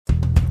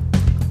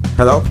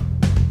Hello?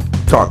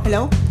 Talk.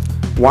 Hello?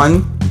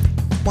 One,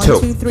 One,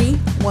 two. 2, 3.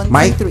 1,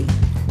 Mike? 2, 3.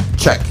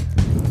 Check.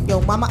 Yo,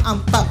 mama,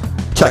 I'm fucked.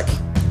 Check.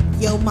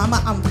 Yo, mama,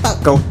 I'm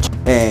fucked. Go.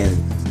 And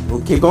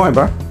we'll keep going,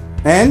 bro.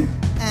 And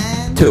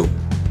And 2.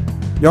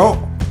 Yo,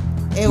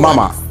 it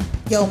mama. works.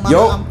 Yo, mama,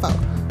 Yo. I'm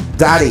fucked.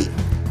 daddy.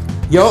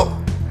 Yo,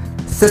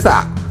 sister.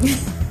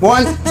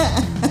 1,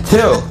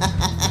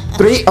 2,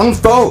 3.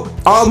 Unfold.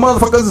 All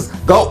motherfuckers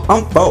go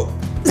unfold.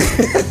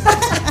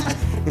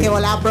 Que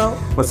hola, bro.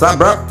 What's up,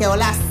 bro? Que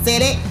hola,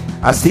 city.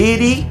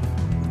 Asidi.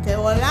 Que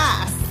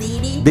hola,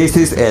 city. This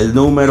is el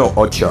número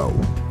 8.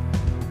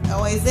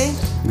 Oh, is it?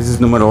 This is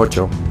número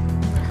 8.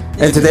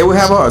 And today we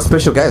have a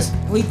special guest.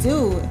 We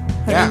do.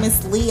 Her Yeah. name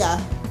is Leah.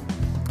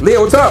 Leah,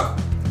 what's up?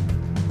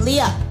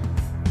 Leah.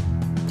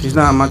 She's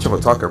not much of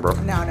a talker, bro.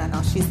 No,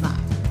 she's not.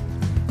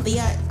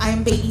 Leah,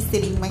 I'm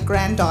babysitting my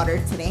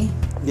granddaughter today.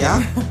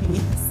 Yeah?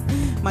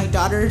 Yes. My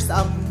daughter's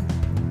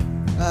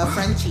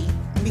Frenchie,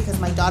 because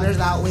my daughter's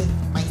out with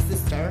my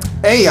sister.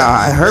 Hey,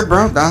 I heard,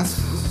 bro. That's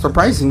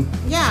surprising.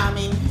 Yeah, I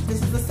mean,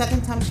 this is the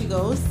second time she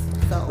goes.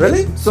 So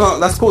Really? So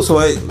that's cool. So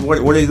what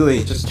are you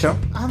doing? Just chill?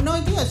 I have no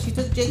idea. She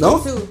took Jacob No?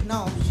 too.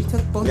 No, she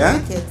took both Yeah?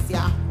 of my kids.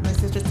 Yeah, my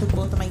sister took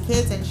both of my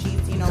kids, and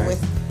she's Okay.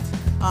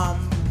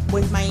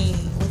 with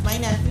my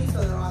nephew.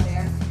 So they're all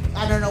there.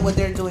 I don't know what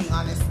they're doing,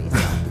 honestly.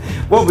 So.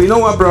 Well, you know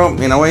what, bro?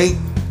 In a way,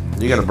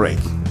 you got a break.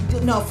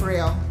 No, for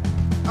real.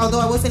 Although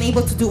I wasn't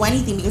able to do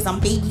anything because I'm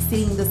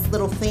babysitting this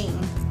little thing.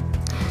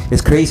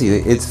 It's crazy.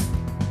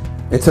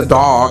 It's a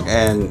dog,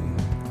 and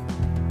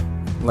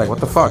like, what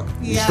the fuck?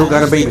 You Yeah. still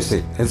gotta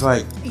babysit. It's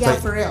like Yeah,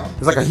 for real.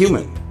 It's like a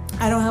human.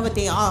 I don't have a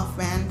day off,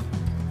 man.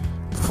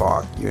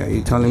 Fuck. Yeah,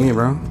 you telling me,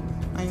 bro?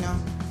 I know.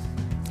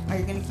 Are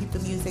you gonna keep the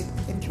music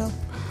intro?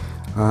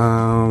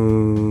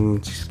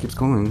 Just keeps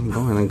going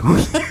and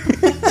going.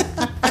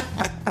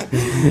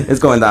 It's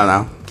going down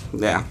now.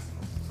 Yeah.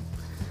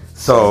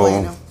 So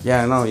Bueno.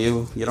 yeah, no,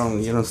 you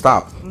don't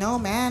stop. No,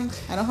 man.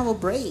 I don't have a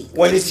break.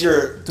 When is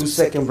your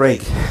 2-second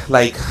break?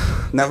 Like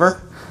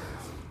never,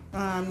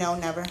 No,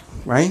 never.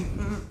 right?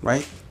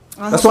 Right.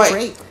 I don't That's have a why.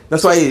 break.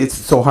 That's why it's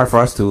so hard for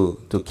us to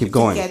keep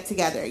going, Get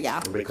together,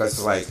 yeah.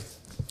 because like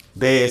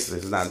this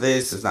is not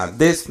this, it's not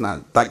this,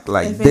 not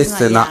like If it's this,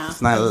 not- and yeah, not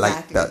it's not like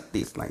exactly. that.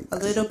 This like A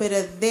that. little bit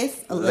of this,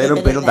 a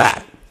little bit of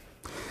that.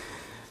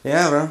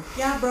 Yeah, bro.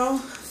 Yeah, bro.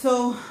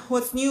 So,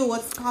 what's new?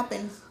 What's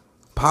popping?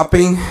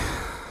 Popping,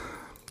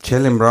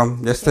 chilling, bro.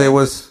 Yesterday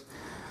was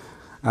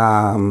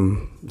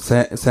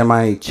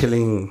semi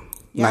chilling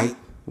Yeah. night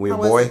with How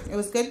your boy. was it? It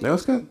was good? It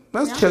was good. That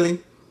was Yeah. chilling.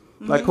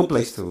 Like, cool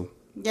place to.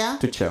 Yeah?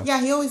 To chill. Yeah,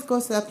 he always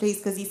goes to that place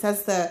because he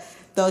says the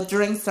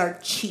drinks are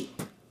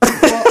cheap.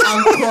 Quote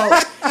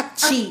unquote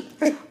cheap.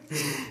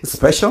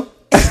 Special?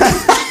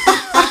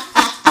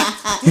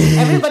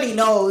 Everybody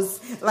knows,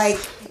 like,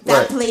 that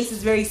Right. place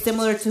is very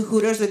similar to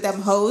Hooters with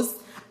them hoes.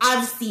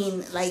 I've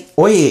seen, like,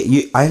 Oh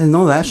yeah, I didn't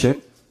know that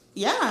shit.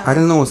 yeah. I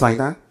didn't know it was like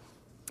that.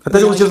 I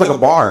thought it was No, just like you a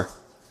bar.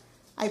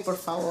 Ay, por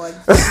favor.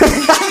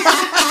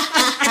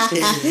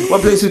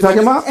 What place you talking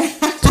about?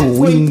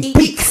 Twin Twin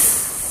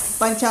Peaks.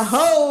 Bunch of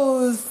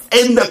hoes.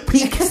 In the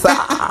peaks.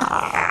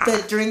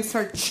 The drinks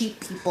are cheap,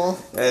 people.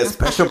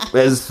 Special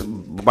is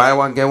buy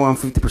one get one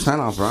 50%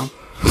 off, bro.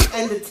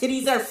 And the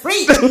titties are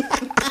free.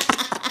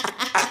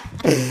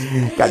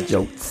 Got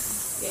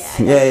jokes.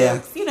 I got Yeah.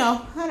 jokes. You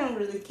know, I don't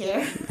really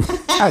care.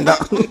 I know.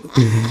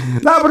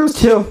 No, but it was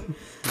chill.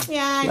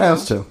 Yeah, I That know.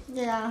 was chill.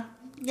 Yeah,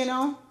 you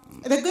know.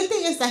 The good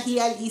thing is that he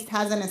at least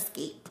has an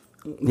escape.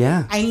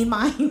 Yeah. I need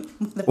mine.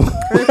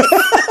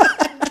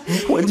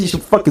 When did you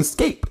fucking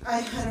escape?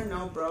 I don't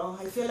know, bro.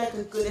 I feel like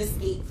a good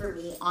escape for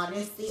me,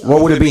 honestly.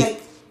 What would it be?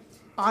 Like,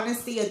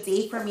 honestly, a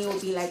day for me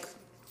would be like,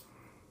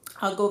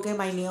 I'll go get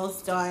my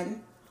nails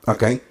done.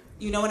 Okay.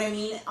 You know what I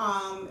mean?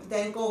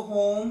 Then go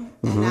home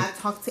and not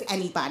talk to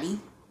anybody.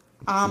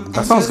 That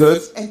and sounds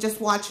good. And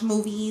just watch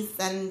movies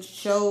and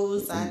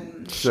shows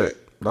and Shit.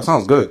 That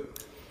sounds good.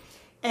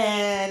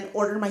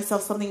 order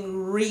myself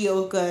something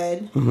real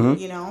good. Mm-hmm.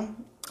 You know,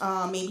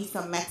 maybe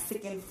some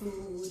Mexican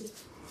food.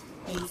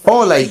 Maybe some Oh,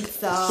 like,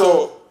 pizza.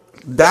 so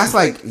that's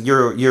like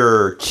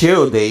your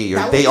chill day, your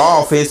That would day be-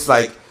 off. It's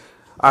like,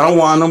 I don't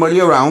want nobody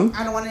around.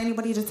 I don't want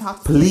anybody to talk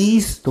to.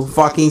 Please don't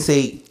fucking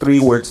say 3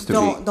 words to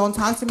me. Don't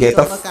talk to me. Get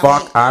don't the look at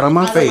fuck me. out of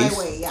my face.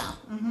 way, yeah.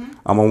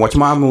 I'm gonna watch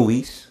my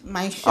movies.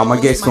 My shows, I'm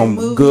gonna get my some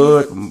movies,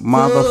 good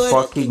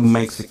motherfucking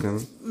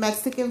Mexican.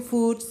 Mexican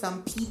food,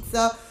 some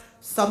pizza,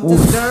 some Oof.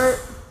 dessert.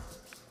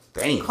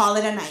 Dang, Call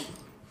it a night.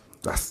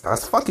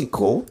 that's fucking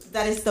cool.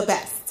 That is the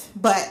best,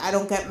 but I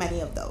don't get many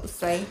of those,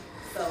 right?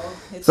 So,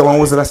 it's So when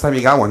was the last time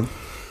you got one?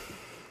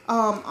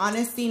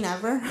 honestly,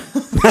 never.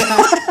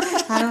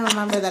 I don't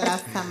remember the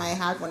last time I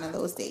had one of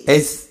those days.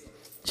 It's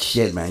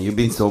shit, man. You've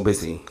been so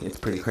busy. It's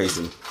pretty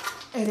crazy.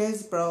 It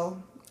is,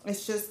 bro.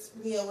 It's just,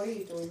 Leah, what are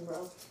you doing,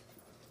 bro?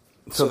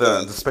 So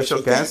the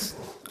special guest,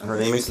 her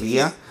name is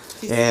Leah,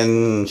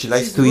 and she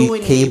likes she's to eat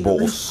ruining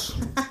cables.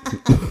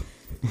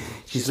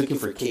 She's looking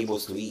for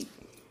cables to eat.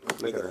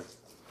 Look at her.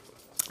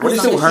 What is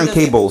As it long with as her she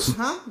and cables?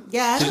 Huh?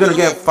 Yeah. I She's don't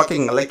gonna get know.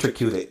 fucking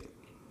electrocuted.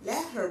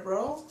 Let her,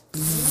 bro.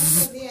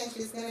 Because yeah,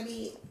 she's gonna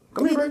be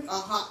Come here, bro. a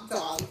hot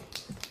dog.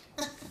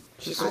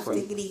 She's A so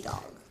funny. diggity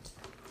dog.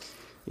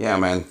 Yeah,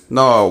 man.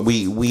 No,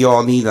 we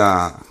all need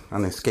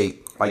an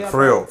escape. Like Yeah,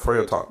 for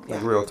real talk.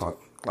 Like Yeah. real talk.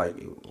 Like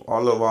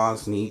all of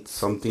us need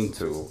something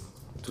to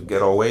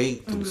get away,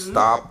 to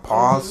stop,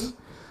 pause,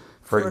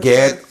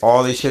 forget sure.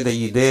 all the shit that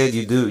you did.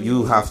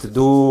 You have to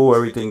do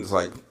everything's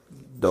like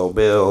the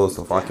bills,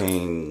 the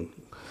fucking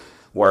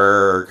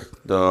work,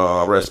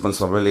 the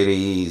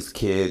responsibilities,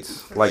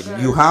 kids. Like sure.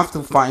 you have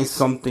to find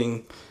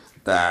something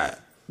that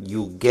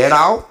you get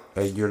out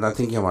and you're not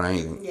thinking about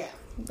anything. Yeah,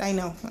 I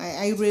know.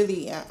 I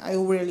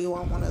really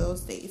want one of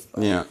those days.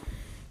 But, Yeah.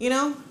 you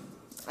know,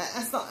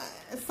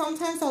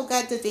 sometimes I'll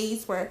get the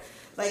days where,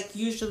 like,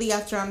 usually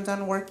after I'm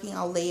done working,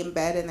 I'll lay in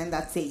bed and then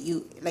that's it.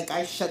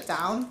 I shut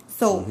down.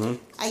 So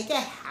I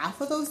get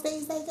half of those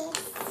days, I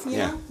guess. You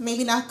Yeah. know,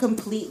 maybe not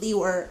completely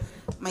where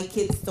my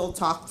kids still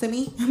talk to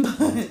me,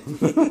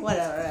 but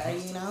whatever.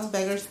 You know,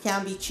 beggars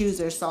can't be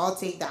choosers, so I'll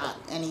take that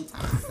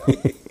anytime.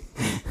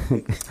 So.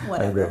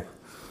 Whatever.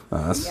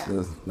 That's,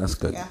 Yeah. that's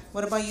good. Yeah.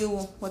 What about you?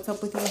 What's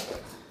up with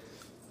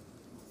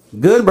you?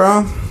 Good,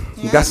 bro. You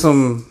Yeah. got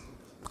some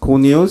cool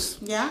news.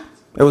 Yeah.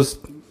 It was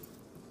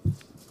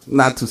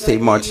not to say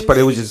Good much, news but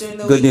it was just during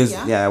the good week, news.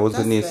 Yeah, it was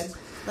That's good news. Good.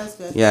 That's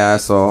good. Yeah,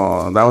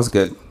 so that was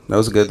good. That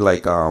was good,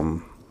 like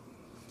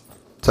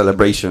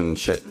celebration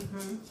shit.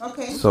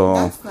 Okay. So-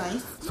 That's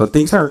nice. So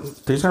things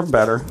are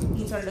better.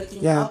 Things are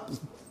looking Yeah. up.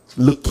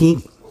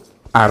 Looking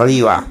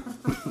arriba.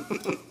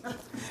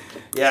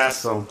 Yeah,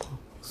 so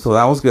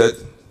that was good.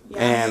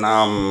 Yeah.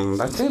 And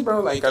that's it,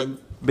 bro. Like I've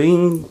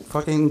been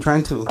fucking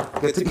trying to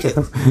get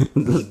together,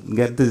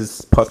 get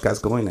this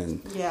podcast going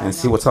and Yeah, I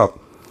see know. what's up.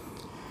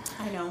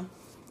 I know.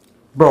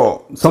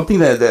 Bro, something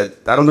that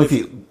I don't know if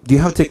you do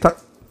you have TikTok?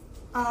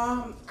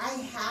 I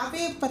have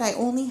it, but I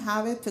only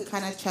have it to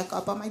kind of check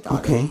up on my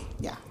daughter. Okay.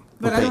 Yeah.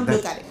 But I Okay, don't that-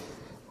 look at it.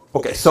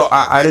 Okay, so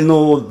I didn't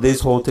know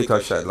this whole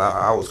TikTok shit. Like,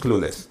 I was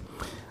clueless.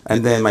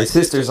 And then my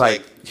sister's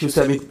like, she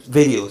sent me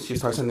videos. She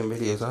started sending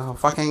videos. Oh,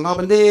 fucking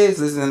open this.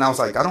 And I was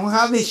like, I don't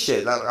have this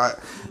shit.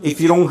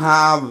 If you don't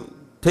have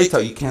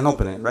TikTok, you can't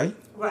open it, right?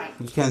 Right.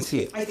 You can't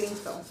see it. I think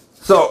so.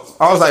 So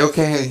I was like,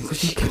 okay.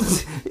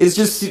 It's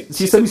just,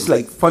 she sent me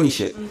like funny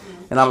shit.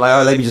 And I'm like,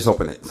 oh, let me just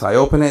open it. So I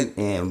open it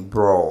and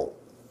bro,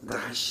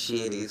 that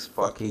shit is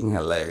fucking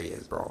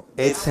hilarious, bro.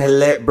 It's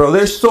hilarious. Bro,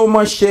 there's so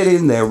much shit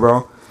in there,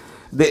 bro.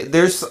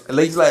 There's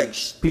like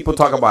people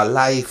talk about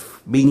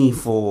life,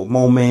 meaningful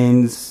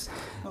moments.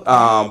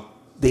 Okay.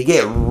 They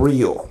get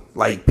real.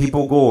 Like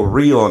people go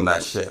real on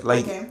that shit.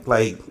 Like Okay.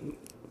 like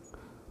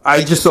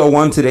I just saw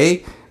one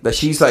today that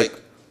she's like,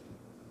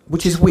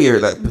 which is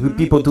weird that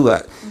people do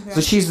that. Okay.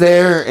 So she's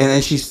there and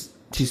then she's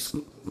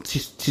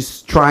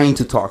trying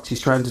to talk. She's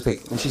trying to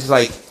take, and she's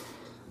like,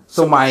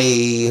 so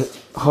my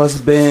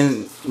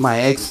husband, my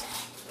ex,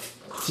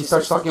 she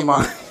starts talking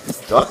about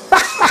stuff.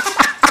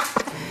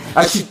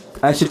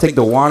 I should take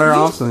the water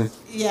off.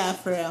 Yeah,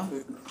 for real.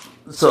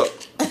 So,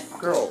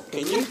 girl, can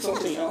you do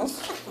something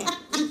else?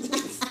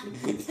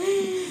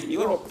 You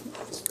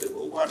don't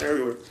spill water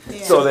everywhere.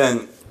 Yeah. So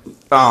then,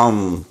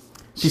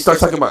 she starts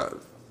talking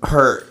about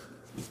her.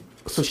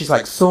 So she's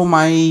like, so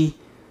my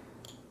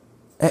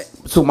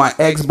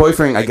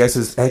ex-boyfriend, I guess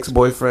his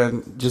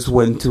ex-boyfriend, just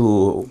went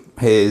to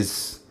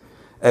his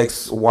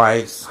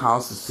ex-wife's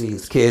house to see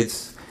his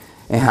kids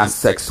and had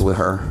sex with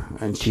her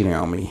and cheating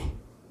on me.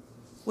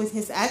 With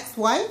his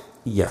ex-wife?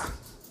 Yeah.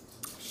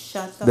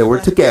 Shut the They were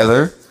fuck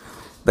together.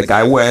 The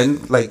guy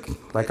went like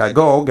I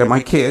go get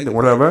my kid or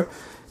whatever,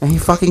 and he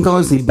fucking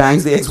goes. He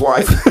bangs the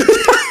ex-wife.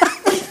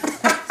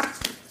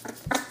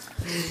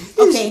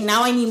 Okay,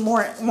 now I need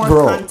more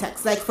Bro.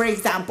 context. Like, for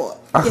example,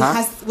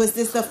 was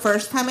this the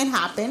first time it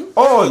happened?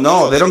 Oh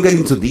no, they don't get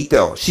into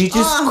detail. She's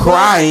just Oh,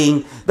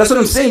 crying. That's what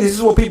I'm saying. This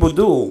is what people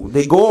do.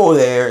 They go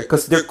there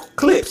because they're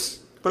clips,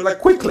 but like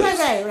quick clips.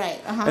 Right.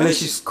 Uh-huh. And then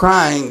she's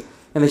crying,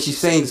 and then she's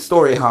saying the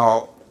story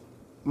how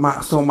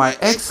my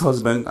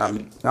ex-husband,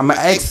 my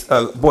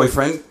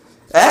ex-boyfriend,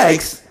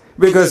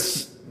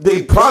 because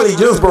they probably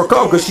just broke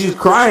up because she's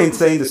crying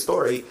saying the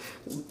story,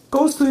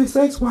 goes to his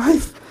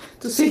ex-wife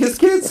to see his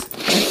kids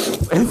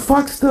and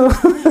fucks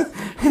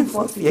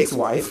the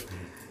ex-wife.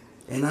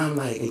 And I'm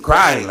like, and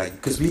crying, like,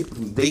 because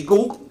they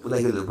go,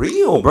 like,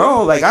 real,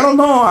 bro. Like, I don't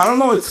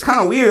know. It's kind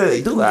of weird that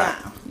they do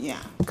that. Yeah.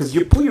 Because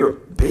you put your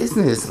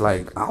business,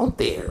 like, out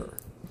there.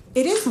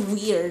 It is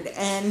weird,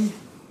 and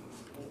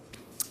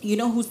you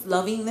know who's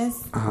loving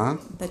this? Uh-huh.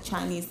 The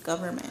Chinese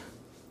government.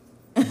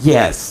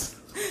 Yes.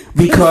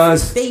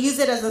 Because they use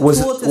it as a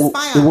was tool to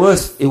spy on.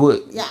 it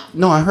was Yeah.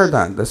 No, I heard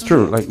that. That's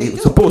true. Like They do.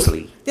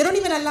 supposedly. They don't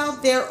even allow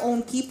their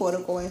own people to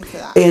go into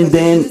that. And But they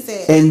then use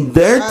it and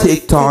their as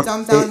TikTok to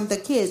dumb down the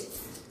kids.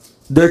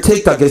 their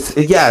TikTok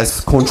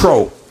is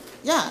control.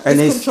 Yeah, And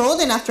it's it's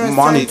controlled, and after a certain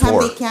monitor. time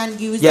they can't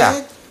use Yeah.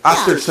 it.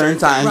 After certain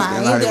times,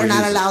 right? They're not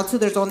use it. allowed to.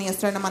 There's only a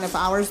certain amount of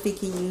hours they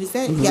can use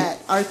it. Mm-hmm.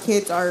 Yet our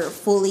kids are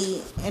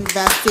fully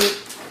invested.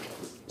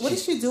 What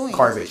is she doing?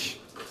 Garbage.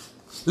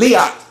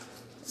 Leah,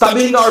 stop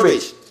being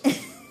garbage.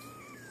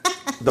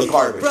 The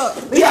garbage. Bro.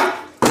 Leah.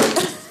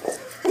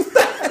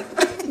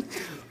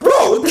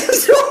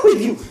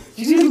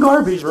 She's eating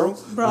garbage, bro.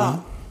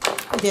 Bro.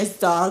 This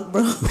dog,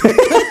 bro.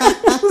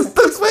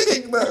 That's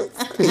making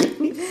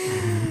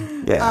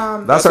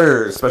Yeah, that's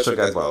our special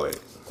guest, by the way.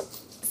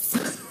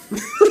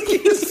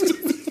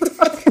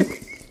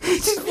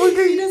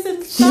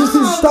 She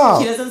doesn't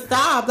stop. She doesn't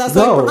stop. That's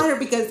why I brought her,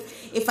 because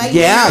if I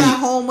get at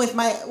home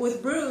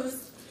with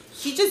Bruce,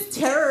 she just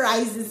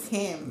terrorizes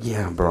him.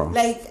 Yeah, bro.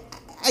 Like,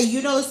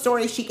 you know the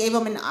story. She gave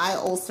him an eye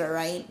ulcer,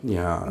 right?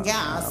 Yeah.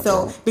 Yeah.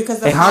 So bro.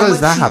 because of how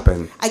does that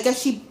happen? I guess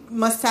she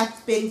must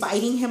have been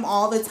biting him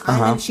all the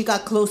time, and she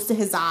got close to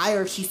his eye,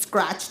 or she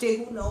scratched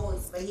it. Who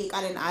knows? But he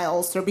got an eye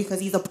ulcer because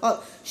he's a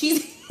pup.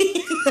 She's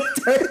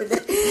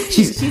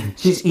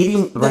she's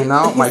eating right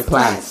now my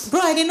plants.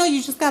 Bro, I didn't know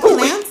you just got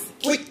plants.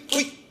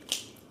 Wait.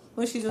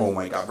 What's she doing? Oh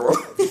my god, bro.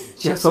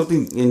 She has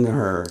something in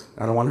her.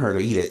 I don't want her to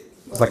eat it.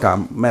 It's like a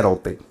metal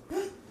thing.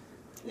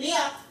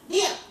 Leah,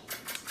 look.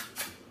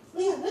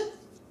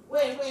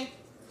 Wait.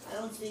 I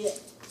don't see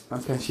it.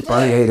 Okay, she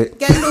probably ate it.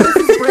 Get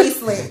Lewis's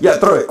bracelet. Yeah,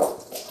 throw it.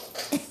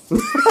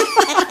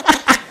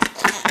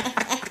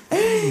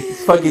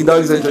 This fucking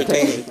dog's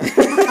entertaining.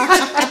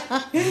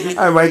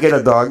 I might get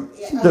a dog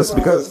just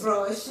because.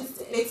 Bro,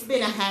 it's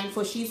been a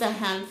handful. She's a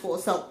handful.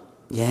 So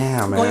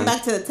yeah, man. Going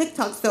back to the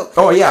TikTok, so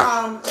so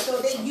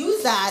they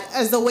use that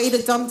as a way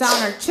to dumb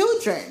down our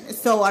children.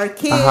 So our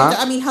kids,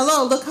 I mean,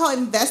 hello, look how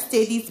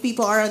invested these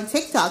people are on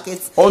TikTok.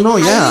 It's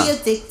highly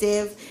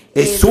addictive.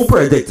 It's super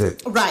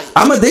addictive. Right.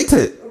 I'm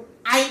addicted.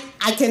 I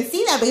can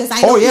see that because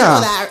I know people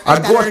that I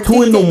go at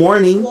 2 in the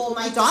morning. Well,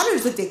 my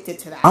daughter's addicted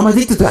to that. I'm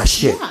addicted to that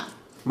shit. Yeah.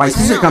 My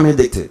sister got me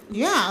addicted.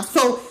 Yeah.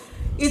 So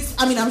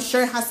I'm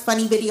sure it has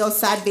funny videos,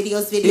 sad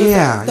videos,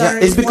 that are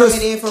it's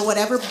informative or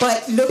whatever,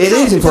 but look, it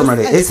is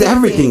informative. It's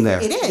everything there.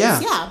 It is,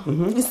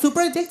 Mm-hmm. It's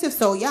super addictive.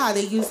 So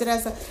they use it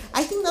as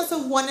I think that's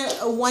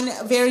one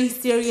very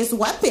serious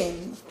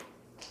weapon.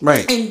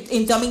 Right.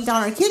 In dumbing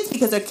down our kids,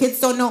 because our kids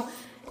don't know.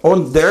 Oh,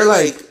 they're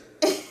like,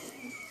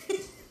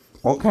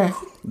 okay,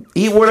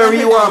 eat whatever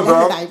you want,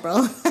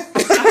 bro.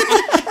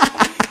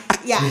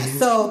 Yeah,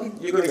 so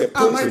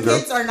our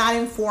kids are not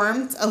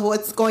informed of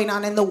what's going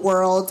on in the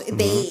world.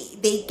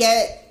 Mm-hmm. They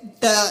get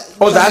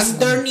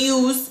their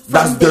news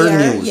from their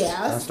news.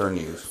 Yeah, that's their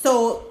news.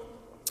 So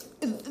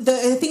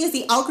the thing is,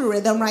 the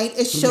algorithm, right?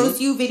 It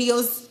shows you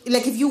videos.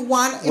 Like if you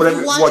want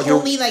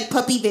only like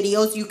puppy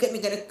videos, you're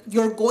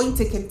going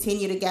to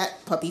continue to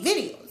get puppy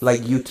videos.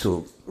 Like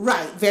YouTube.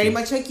 Right, very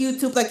much like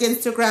YouTube, like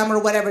Instagram or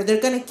whatever. They're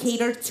going to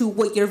cater to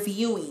what you're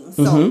viewing.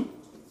 So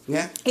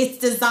yeah, it's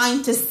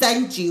designed to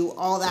send you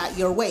all that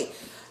your way.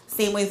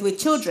 Same way with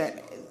children.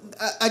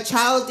 A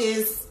child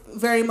is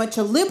very much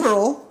a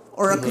liberal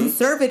or a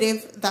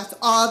conservative. That's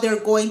all they're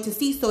going to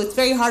see. So it's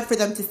very hard for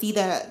them to see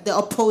the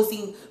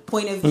opposing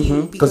point of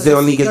view, because they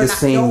only get the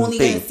same they're only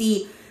thing. Going to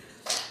see,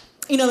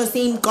 the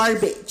same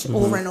garbage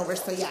over and over.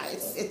 So yeah,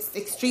 it's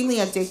extremely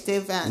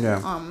addictive, and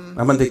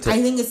I'm addicted.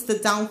 I think it's the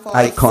downfall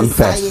of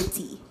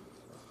society.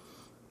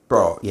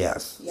 Bro,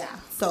 yes. Yeah.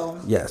 So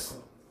yes.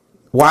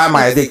 Why am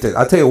I addicted?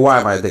 I'll tell you why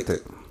am I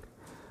addicted.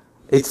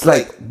 It's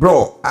like,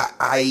 bro,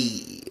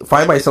 I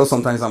find myself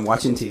sometimes I'm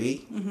watching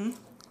TV,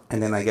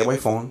 and then I get my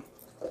phone,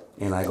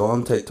 and I go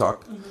on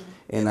TikTok,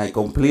 and I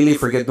completely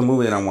forget the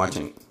movie that I'm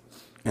watching,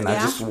 and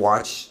I just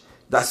watch.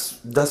 That's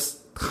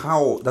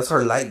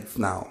our life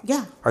now.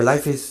 Yeah, our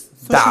life is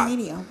social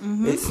media.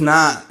 It's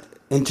not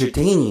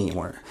entertaining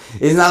anymore.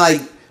 It's not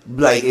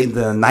like in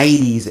the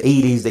 90s,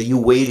 80s that you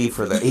waited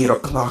for the 8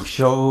 o'clock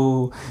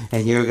show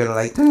and you're gonna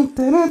like dun,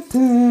 dun, dun,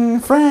 dun,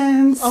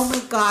 Friends. Oh my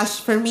gosh,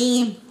 for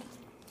me,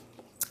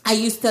 I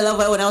used to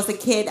love it when I was a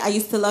kid. I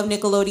used to love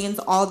Nickelodeon's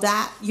All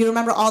That. You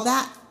remember All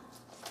That?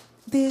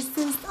 This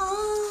is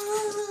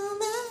all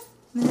that.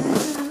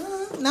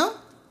 No?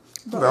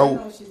 Bro, I don't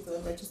know what she's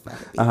doing, but just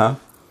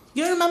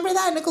You remember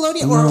that,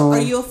 Nickelodeon? No. Or Are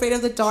You Afraid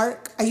of the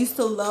Dark? I used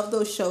to love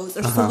those shows.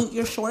 Or Salute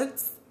Your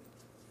Shorts.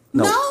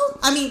 No.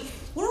 I mean,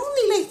 we're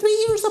only like 3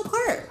 years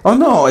apart. Oh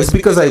no, it's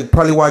because I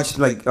probably watched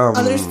like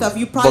other stuff.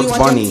 You probably Bugs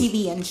watch Bunny.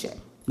 MTV and shit.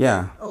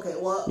 Yeah. Okay,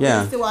 well, we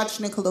used to watch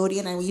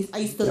Nickelodeon, and I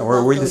used to. Yeah,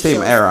 love we're in the those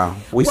same shows. era.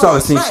 We saw the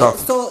same stuff.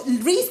 So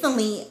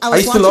recently, I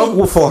used to love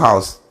Full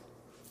House.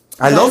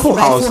 I love Full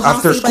House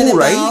after school,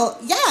 right?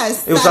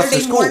 Yes, it was Saturday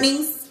after school.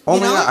 Mornings. Oh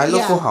my god, I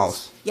love Full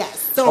House.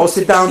 Yes. So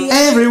sit down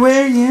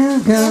everywhere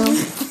you go.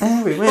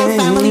 Everywhere.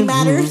 Family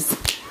Matters.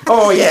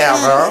 Oh yeah,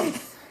 bro.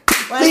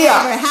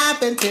 Whatever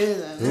happened to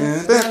the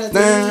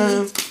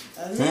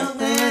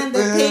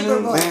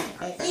paperboy?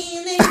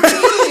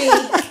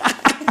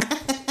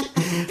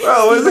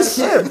 Bro, what's the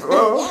shit,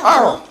 bro?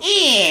 Oh.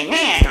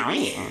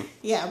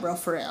 Yeah, bro,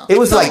 for real. It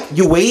was like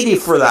you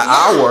waited for the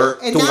hour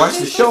to watch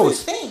the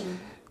shows.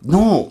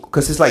 No,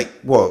 because it's like,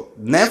 well,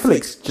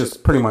 Netflix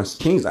just pretty much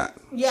changed that.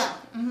 Yeah.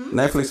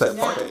 Netflix said,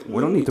 fuck it.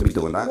 We don't need to be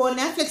doing that. Well,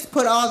 Netflix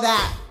put all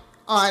that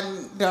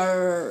on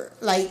their,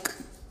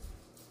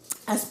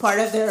 as part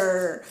of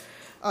their,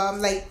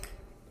 I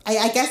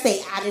guess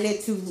they added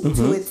it to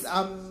its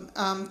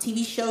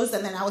TV shows,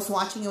 and then I was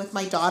watching it with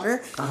my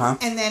daughter.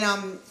 And then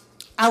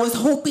I was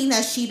hoping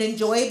that she'd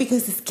enjoy it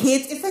because it's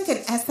kids. It's like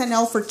an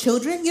SNL for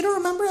children. You don't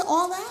remember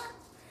all that?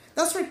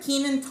 That's where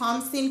Kenan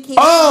Thompson came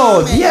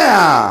Oh, from.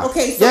 yeah.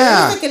 Okay, so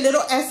Yeah. it was like a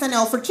little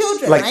SNL for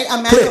children, Like right?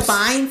 Amanda clips.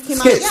 Bynes came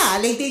Skits.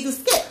 out. Yeah, like they do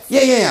skits.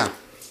 Yeah. I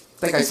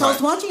think I And so I saw was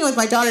it. watching it with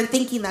my daughter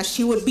thinking that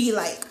she would be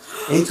like,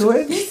 Into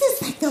it? this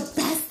is like the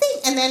best thing.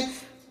 And then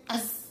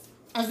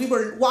as we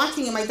were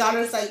watching it, my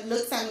daughter's like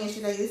looks at me and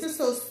she's like, this is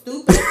so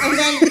stupid. And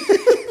then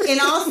in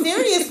all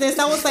seriousness,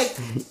 I was like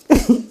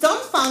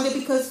dumbfounded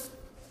because,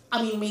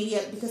 I mean, maybe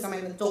because I'm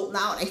an adult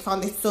now and I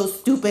found it so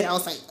stupid. I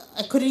was like,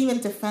 I couldn't even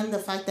defend the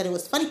fact that it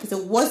was funny because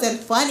it wasn't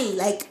funny.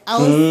 Like, I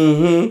was,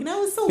 you know,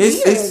 it was so weird.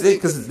 It's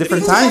because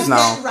different times back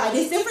now. then, right,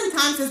 it's different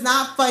times. It's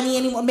not funny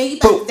anymore. Maybe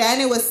back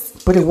then it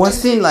was. But it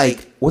wasn't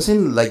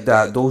like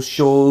that. Those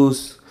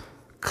shows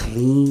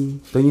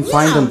clean. Don't you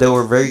find them? They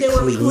were very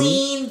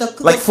clean.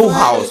 Like Full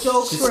House,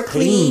 just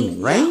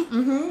clean, right? Yeah.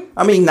 Mm-hmm.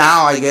 I mean,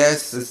 now I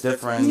guess it's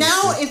different.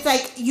 Now it's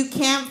like you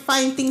can't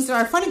find things that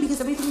are funny because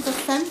everything's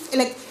offensive.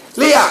 Like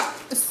Leah,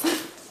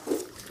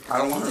 I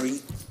don't want to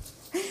read.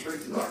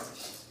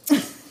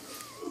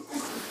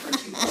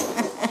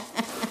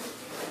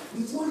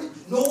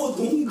 No,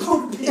 don't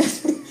go,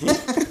 bitch.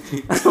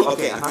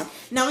 Okay,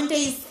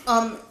 Nowadays,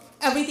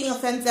 everything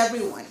offends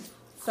everyone.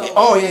 So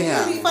yeah. It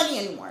doesn't be funny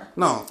anymore.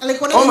 No. Like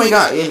oh my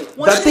god,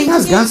 that thing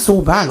has gone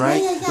so bad,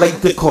 right? Yeah.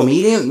 Like the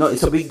comedian, no,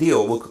 it's a big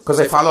deal because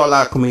I follow a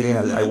lot of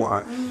comedians.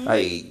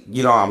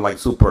 I'm like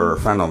super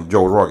fan of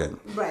Joe Rogan.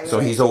 Right. So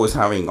he's always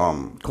having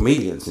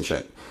comedians and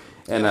shit.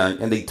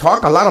 And they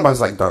talk a lot about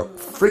like the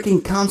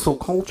freaking cancel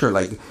culture.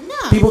 Like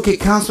people get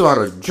canceled out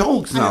of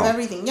jokes now. Out of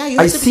everything. Yeah, you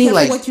have to be careful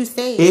like what you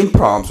say.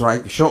 Improvs,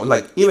 right? Show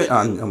like even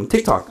on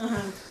TikTok.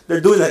 They're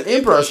doing an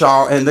improv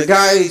show, and the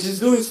guy is just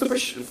doing stupid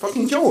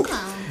fucking joke.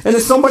 And then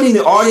somebody in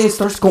the audience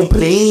starts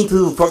complaining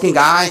to the fucking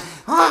guy.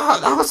 Oh,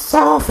 that was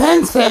so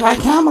offensive. I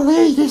can't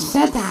believe you just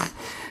said that.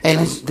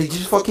 And they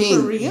just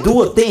fucking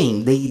do a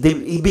thing.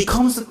 It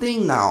becomes a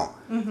thing now.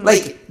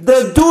 Like,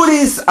 the dude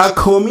is a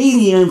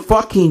comedian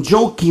fucking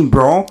joking,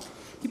 bro.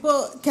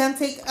 People can't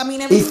take,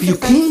 if you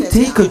can't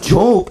take a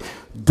joke,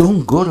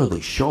 don't go to the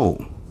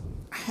show.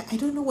 I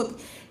don't know what...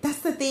 That's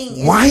the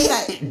thing. Why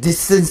this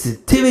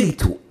sensitivity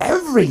to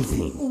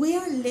everything? We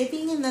are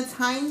living in the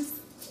times.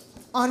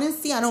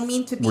 Honestly, I don't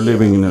mean to be. We're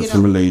living in a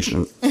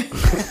simulation.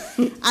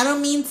 I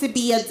don't mean to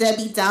be a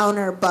Debbie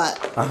Downer, but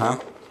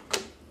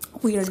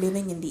we are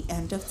living in the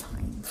end of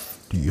times.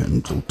 The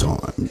end of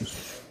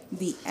times.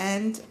 The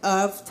end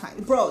of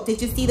time. Bro,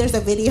 did you see there's a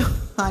video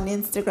on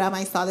Instagram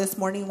I saw this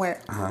morning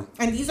where,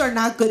 and these are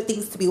not good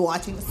things to be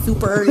watching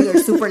super early or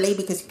super late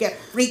because you get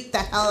freaked the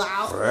hell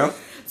out. For real?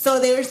 So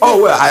there's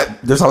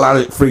there's a lot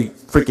of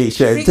freaky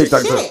shit.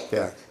 TikTok shit.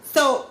 Yeah.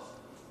 So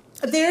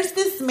there's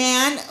this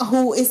man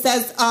who it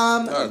says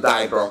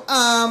die, bro.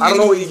 I don't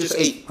know what you just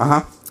ate.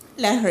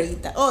 Let her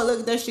eat that. Oh,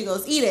 look, there she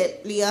goes. Eat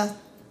it, Leah.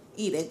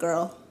 Eat it,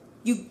 girl.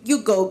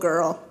 You go,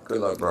 girl. Good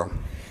luck, bro.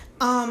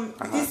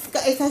 This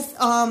guy, it says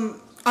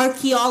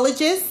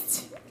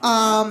archaeologist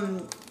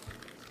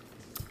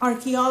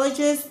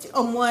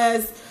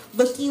was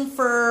looking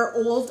for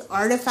old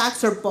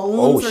artifacts or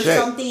bones or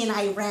something in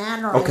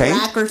Iran or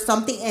Iraq or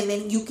something, and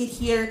then you could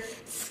hear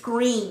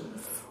screams.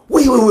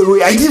 Wait!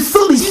 I just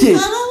saw this shit.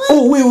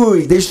 Oh, wait!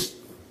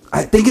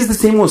 I think it's the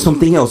same one.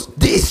 Something else.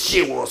 This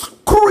shit was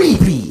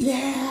creepy.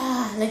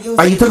 Yeah. Like it was.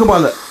 Are you talking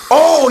about the?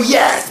 Oh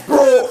yes,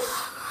 bro.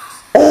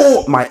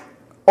 Oh my.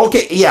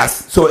 Okay,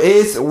 yes. So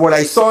it's what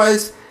I saw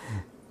is.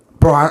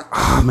 Bro,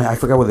 I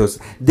forgot what it was.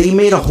 They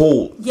made a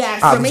hole.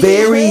 Yes, a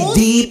very holes.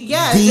 deep,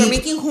 they're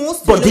making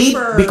holes. But deep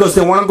because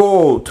they want to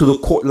go to the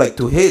court, like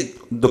to hit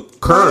the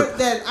curb.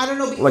 I don't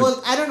know.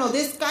 Because, I don't know.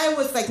 This guy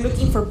was like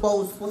looking for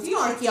bones. Well,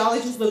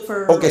 archaeologists look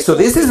for. Okay, so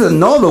this is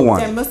another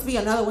one. There must be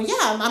another one. Yeah,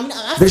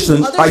 I've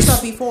seen other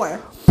stuff before.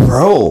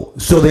 Bro,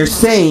 so they're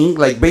saying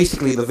like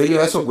basically the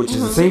video I saw, which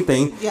is the same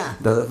thing. Yeah.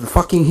 The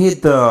fucking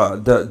hit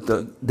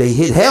they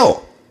hit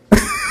hell.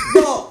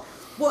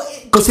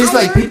 Because it's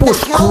like people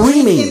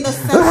screaming,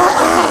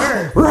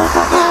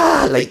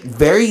 like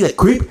very like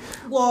creep.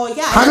 Well,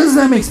 yeah. How does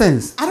that make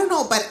sense? I don't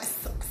know, but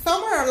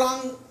somewhere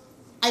along,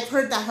 I've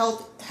heard that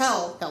hell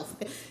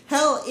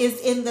is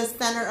in the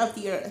center of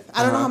the earth.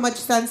 I don't know how much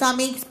sense that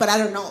makes, but I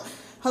don't know.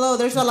 Hello,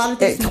 there's a lot of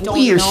things we don't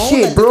weird know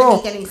shit, that bro.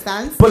 doesn't make any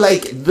sense. But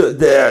like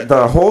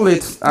the hole,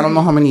 it's I don't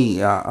know how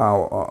many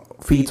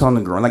feet on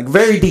the ground, like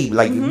very deep,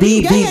 like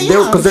deep.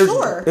 Because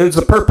it's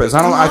a purpose.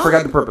 I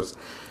forgot the purpose.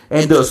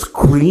 And the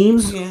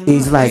screams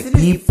is like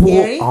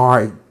people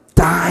are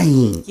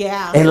dying.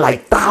 Yeah. And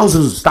like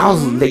thousands,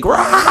 like bro,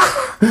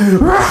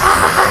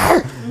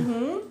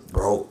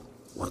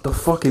 what the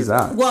fuck is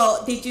that?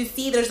 Well, did you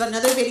see? There's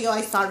another video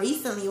I saw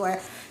recently where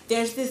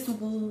there's this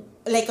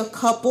like a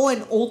couple,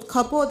 an old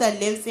couple that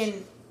lives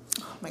in.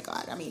 Oh my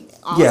god!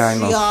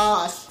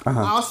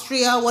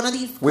 Austria, one of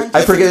these.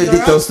 I forget the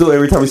details too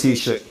every time we see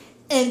shit.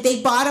 And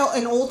they bought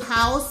an old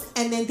house,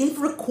 and then they've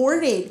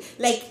recorded,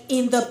 like,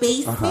 in the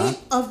basement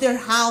of their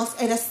house,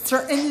 at a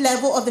certain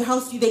level of their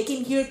house, they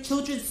can hear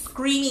children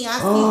screaming,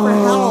 asking for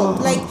help.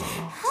 Like,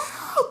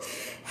 help,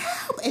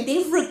 help. And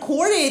they've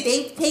recorded,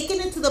 they've taken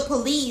it to the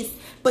police,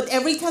 but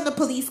every time the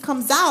police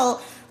comes out,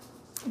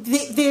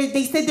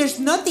 They said there's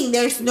nothing.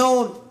 There's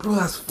no Bro,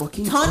 that's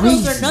fucking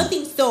tunnels crazy. or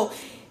nothing. So,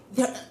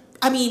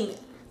 I mean,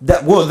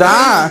 that's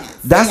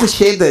the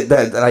shit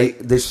that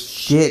there's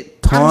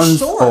shit tons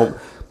sure.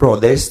 of. Bro,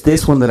 there's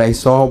this one that I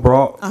saw,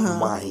 bro.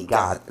 My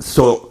God.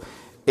 So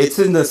it's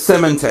in the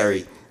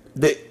cemetery.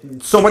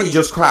 Somebody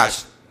just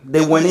crashed.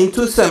 They went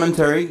into a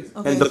cemetery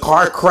and the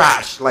car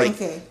crashed.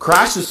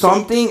 Crashed to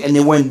something and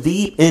it went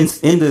deep in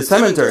the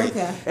cemetery.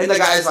 Okay. And the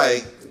guy's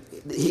like,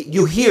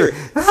 you hear,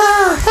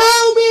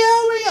 help me.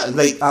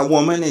 Like a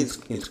woman is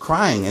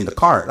crying in the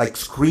car, like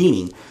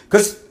screaming.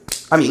 Because,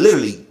 I mean,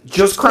 literally,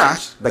 just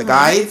crashed. The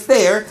guy is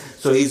there.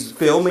 So he's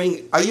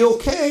filming, are you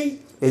okay?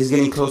 He's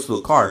getting close to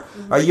the car.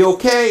 Are you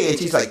okay? And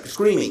she's like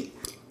screaming.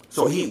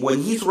 So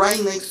when he's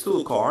right next to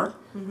the car,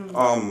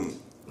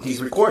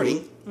 he's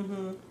recording.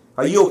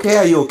 Are you okay?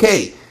 Are you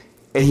okay?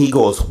 And he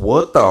goes,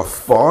 what the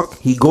fuck?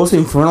 He goes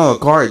in front of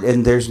the car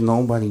and there's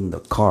nobody in the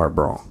car,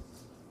 bro.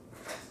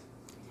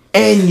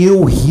 And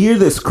you hear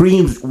the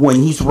screams when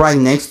he's right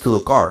next to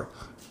the car.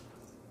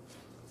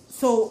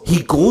 So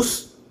he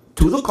goes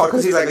to the car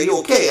because he's like, are you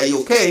okay? Are you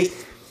okay?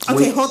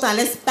 Okay, hold on.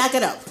 Let's back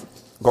it up.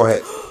 Go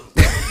ahead.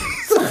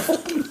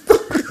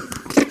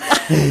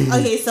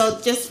 Okay, so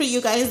just for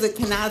you guys that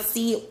cannot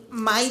see,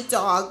 my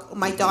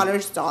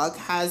daughter's dog,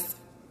 has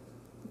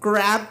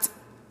grabbed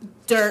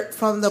dirt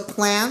from the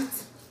plant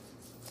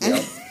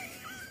and,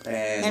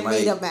 and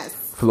made a mess.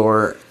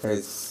 Floor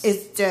is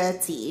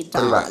dirty,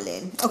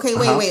 darling. Okay,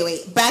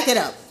 wait. Back it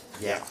up.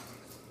 Yeah.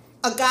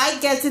 A guy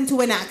gets into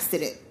an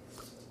accident.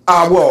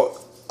 Well,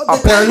 the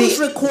apparently guy who's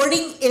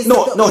recording is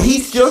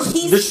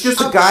there's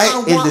just a guy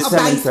in the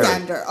cemetery.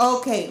 Bystander.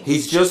 Okay.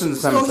 He's just in the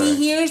cemetery. So he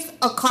hears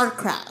a car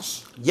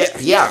crash.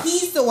 Yeah.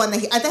 He's the one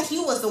I thought he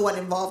was the one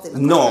involved in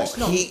the car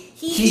crash.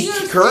 He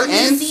heard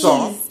and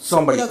saw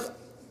somebody.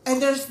 And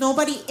there's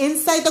nobody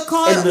inside the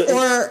car,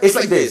 or it's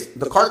like this: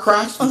 the car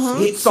crashed,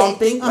 hit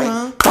something,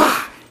 like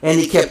bah, and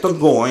he kept on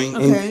going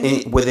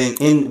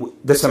in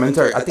the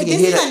cemetery. I think he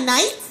hit it at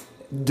night.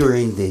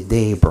 During the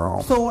day,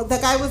 bro. So the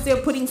guy was there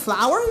putting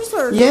flowers,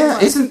 or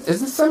it's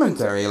a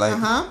cemetery, like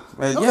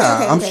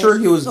I'm sure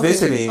he was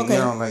visiting, and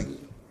then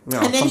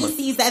somebody. he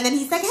sees that, and then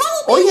he's like,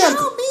 "Help me!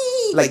 Help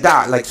me!" Like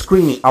that, like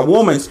screaming, a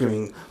woman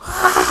screaming,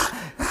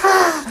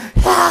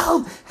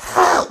 help!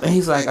 And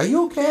he's like, "Are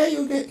you okay? Are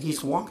you okay?"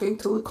 He's walking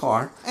to the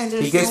car, and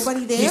there's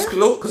nobody there. He's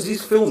close because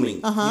he's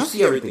filming. You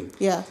see everything.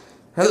 Yeah.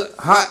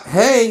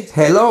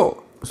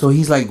 Hello. So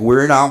he's like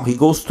weirded out. He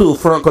goes to the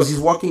front because he's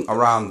walking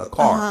around the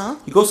car.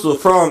 He goes to the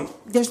front.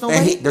 There's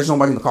nobody. There's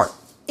nobody in the car.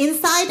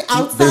 Inside,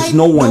 outside, there's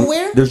no one.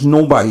 Nowhere? There's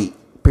nobody.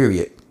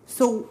 Period.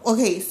 So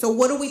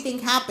what do we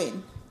think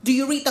happened? Do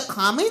you read the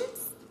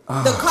comments?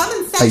 The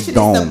comment section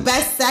is the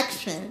best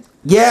section.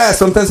 Yeah,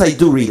 sometimes I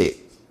do read it.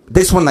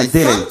 This one I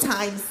didn't.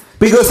 Sometimes.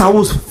 Because I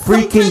was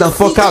freaking the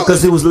fuck out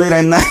because it was late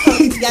at night.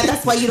 Yeah,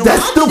 that's why you don't.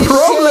 That's the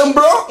problem,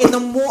 bro. In the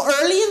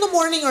early in the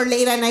morning or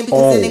late at night,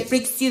 because then it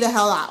freaks you the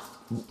hell out.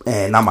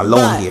 And I'm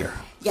alone here,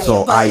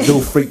 so I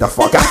do freak the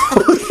fuck out.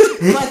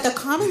 But the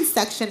comment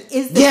section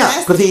is the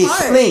best part. Because they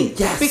explain.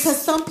 Yes. Because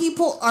some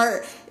people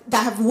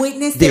that have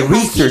witnessed they it,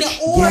 research,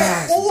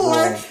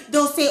 or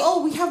they'll say,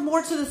 "Oh, we have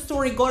more to the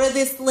story. Go to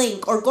this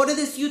link or go to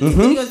this YouTube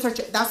video and search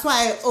it." That's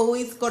why I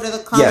always go to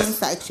the comment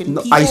section.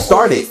 No, people I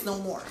started. Know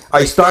more.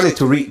 I started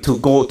to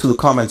go to the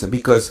comments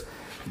because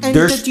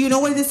do you know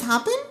where this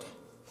happened?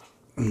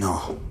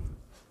 No.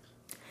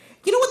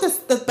 You know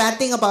what the bad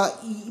thing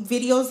about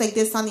videos like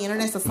this on the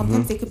internet is that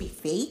sometimes they could be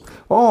fake?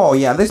 Oh,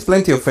 yeah. There's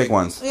plenty of fake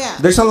ones. Yeah.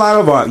 There's a lot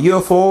of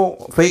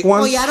UFO fake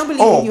ones. Oh, yeah. I don't believe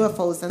in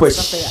UFOs and but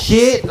stuff like that.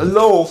 Shit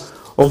low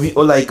of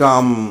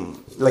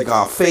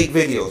fake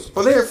videos.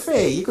 But they're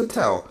fake. You could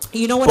tell.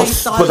 You know what I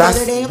saw the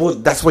other day?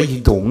 But that's what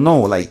you don't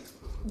know. Like,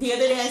 the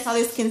other day I saw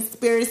this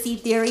conspiracy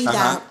theory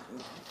that...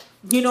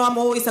 You know, I'm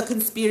always a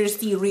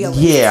conspiracy realist.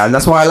 Yeah, and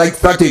that's why I like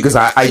to talk to you because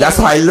that's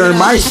how I learn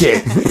my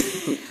shit.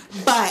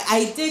 But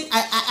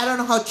I don't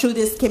know how true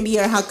this can be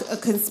or how a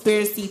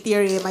conspiracy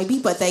theory it might be,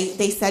 but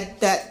they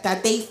said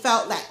that they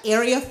felt that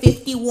Area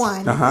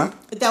 51,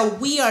 that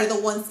we are the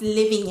ones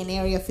living in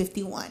Area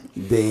 51.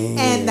 Damn.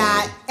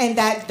 And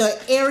that the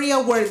area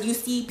where you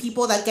see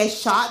people that get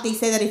shot, they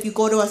say that if you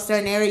go to a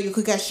certain area, you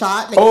could get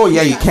shot. Like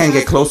you can't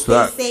get close to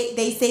that.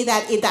 They say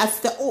that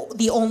that's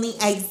the only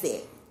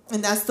exit.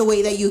 And that's the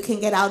way that you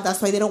can get out.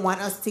 That's why they don't want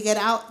us to get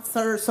out.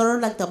 Sort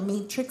of like the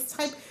Matrix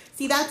type.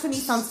 See, that to me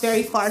sounds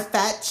very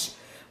far-fetched.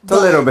 A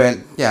little bit,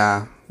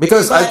 yeah.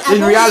 Because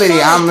in reality,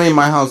 I'm in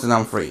my house and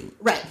I'm free.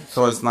 Right.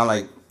 So it's not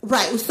like...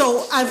 Right.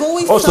 So I've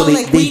always also, felt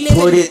like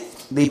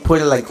they put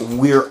it like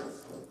we're...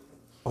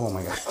 Oh,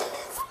 my God.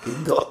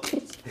 Dog.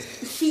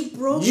 She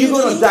broke You're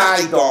going to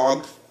die,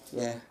 dog.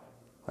 Yeah.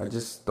 I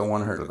just don't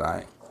want her to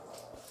die.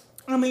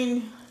 I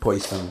mean...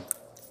 Poison.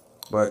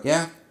 But,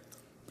 yeah.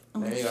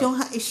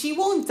 She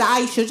won't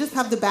die. She'll just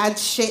have the bad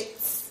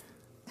shits.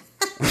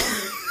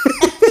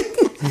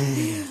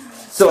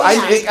 So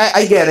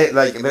I get it.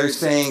 Like they're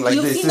saying, like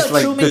this is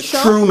like the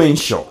Truman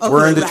Show. Okay,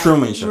 we're in the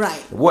Truman Show. Right.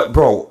 What,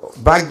 bro?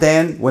 Back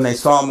then, when I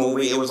saw a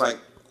movie, it was like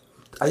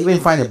I even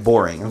find it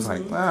boring. I was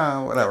like,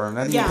 whatever.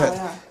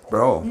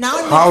 Bro, Now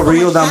it how makes so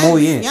real much that sense.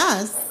 movie is.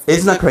 Yes.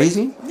 Isn't that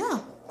crazy? Yeah.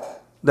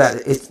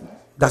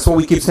 That's what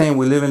we keep saying.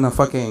 We live in a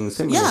fucking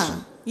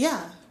simulation. Yeah.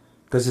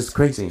 Because it's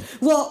crazy.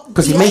 Well,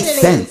 'Cause it the makes other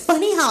day- sense. It's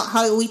funny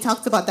how we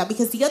talked about that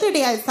because the other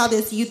day I saw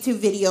this YouTube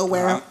video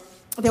where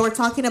they were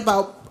talking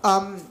about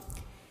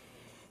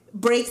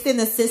breaks in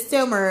the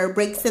system or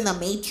breaks in the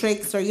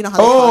matrix or you know how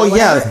they call it,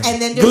 whatever.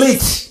 And then there's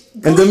glitch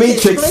in the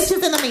matrix.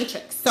 glitches in the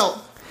matrix. So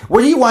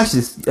Where do you watch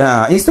this?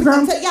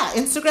 Instagram? so, yeah,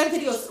 Instagram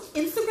videos.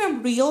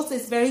 Instagram Reels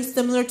is very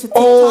similar to TikTok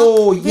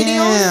Oh videos.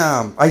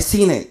 yeah, I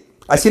seen it.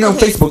 I seen it on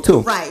Okay, Facebook too.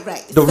 Right.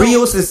 The So,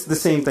 Reels is the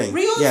same thing.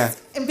 Reels Yeah.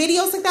 and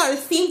videos like that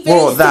seem very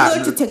Well, that-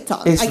 similar to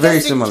TikTok. it's I guess very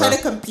they similar. try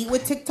to compete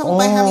with TikTok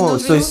by having Oh,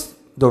 those so reels. it's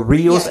the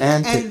Reels Yeah,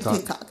 and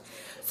TikTok.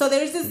 So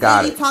there's this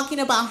Got lady it. talking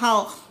about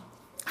how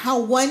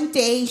one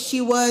day she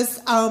went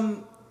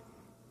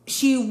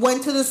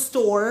to the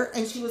store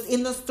and she was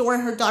in the store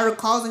and her daughter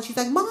calls and she's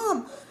like,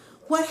 "Mom,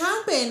 what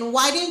happened?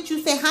 Why didn't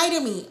you say hi to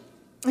me?"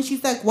 And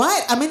she's like,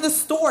 "What? I'm in the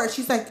store."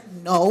 She's like,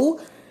 "No,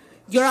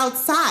 you're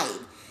outside."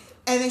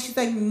 And then she's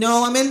like,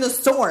 "No, I'm in the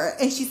store."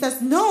 And she says,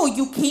 "No,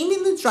 you came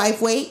in the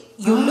driveway.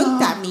 You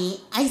looked at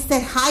me. I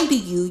said hi to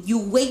you. You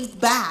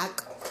waved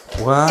back.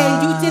 Wow.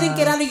 And you didn't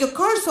get out of your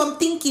car. So I'm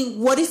thinking,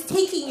 what is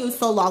taking you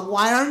so long?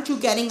 Why aren't you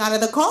getting out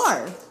of the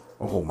car?"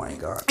 Oh my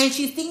god. And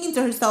she's thinking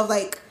to herself,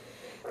 like,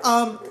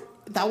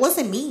 that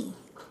wasn't me.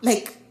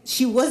 Like,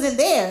 she wasn't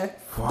there.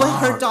 But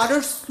her Fuck.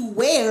 daughter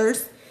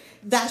swears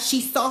that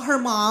she saw her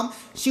mom.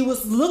 She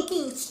was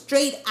looking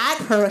straight at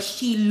her.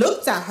 She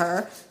looked at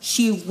her.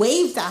 She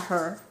waved at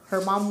her. Her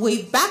mom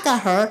waved back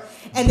at her.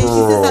 And then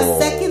she says that Bro.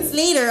 seconds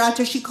later,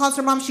 after she calls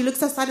her mom, she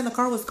looks outside and the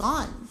car was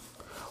gone.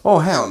 Oh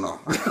hell no.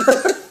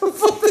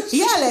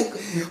 Yeah, like,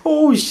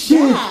 Oh shit.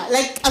 yeah,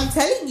 like I'm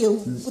telling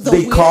you.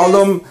 They call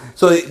them,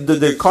 so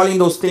they're calling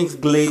those things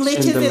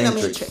glitches in the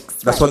matrix.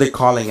 That's right. what they're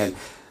calling it.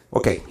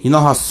 Okay, you know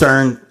how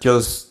CERN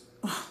just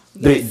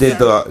Yes, did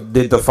sir.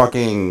 the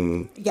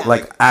fucking Yeah.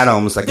 like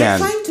atoms They're again.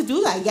 trying to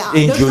do that, yeah.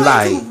 In They're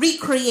July. trying to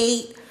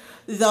recreate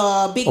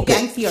the Big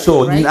Bang Theory,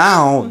 so right?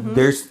 now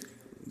there's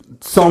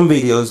some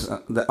videos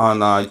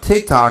on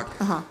TikTok.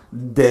 Uh-huh.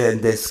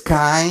 The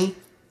sky,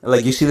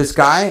 like you see the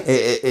sky,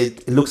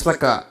 it looks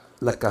like a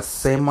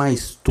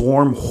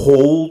semi-storm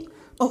hole,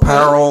 Okay.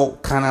 parallel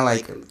kind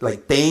of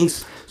like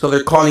things. So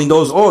they're calling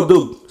those. Oh,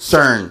 dude,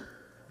 CERN.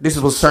 This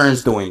is what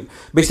CERN's doing.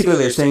 Basically,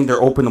 they're saying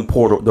they're opening a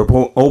portal. They're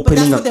But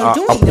opening that's what they're a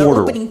doing. They're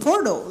portal. opening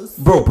portals.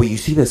 Bro, but you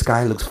see the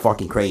sky looks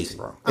fucking crazy,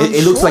 bro. I'm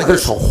It looks like sure.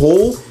 there's a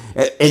hole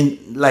and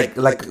like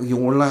you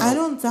want like I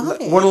don't doubt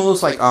it. one of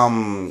those like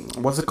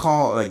what's it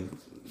called, like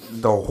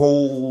the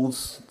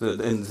holes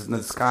in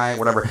the sky,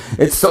 whatever.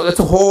 It's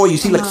a hole. You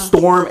see like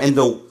storm and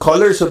the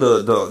colors of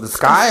the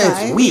sky.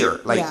 sky? It's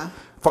weird, like Yeah.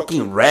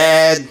 fucking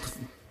red.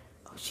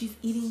 Oh, she's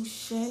eating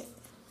shit.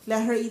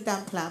 Let her eat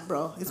that plant,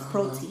 bro. It's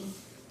protein.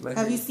 let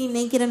Have her you seen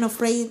Naked and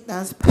Afraid?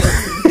 That's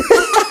protein.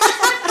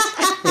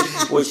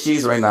 Well,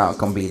 she's right now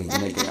competing,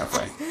 making a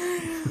fight.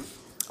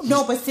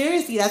 No, but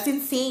seriously, that's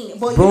insane.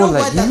 But Bro, you know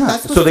like what? yeah.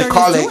 That's what So they CERN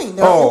call is it. doing.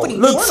 They're Oh, opening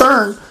look,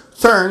 portals.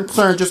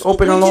 CERN, just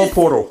open a Which little is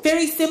portal.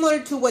 very similar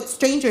to what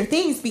Stranger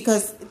Things,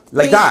 because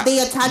Like they, that. they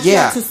attach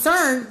Yeah. that to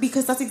CERN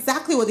because that's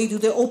exactly what they do.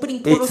 They're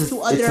opening portals to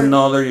It's other.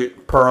 another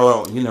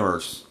parallel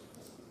universe.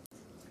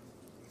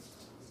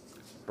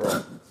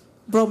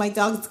 Bro, my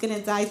dog's gonna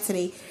die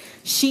today.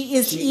 She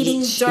is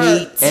eating She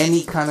dirt. eat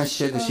any kind of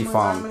shit that Oh she my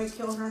God, I'm found. gonna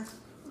kill her.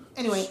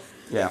 Anyway,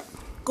 Yeah.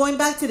 going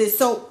back to this,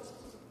 so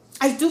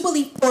I do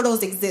believe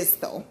portals exist,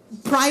 though.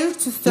 Prior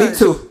to CERN, Me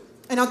too.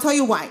 and I'll tell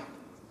you why.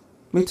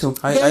 Me too.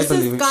 I There's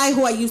believe this it. guy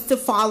who I used to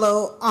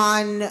follow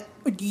on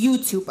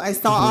YouTube. I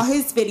saw all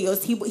his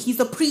videos. He's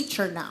a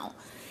preacher now.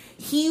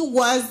 He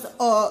was,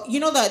 you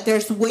know that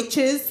there's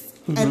witches,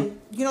 and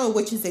you know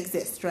witches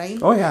exist, right?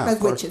 Oh, yeah, like of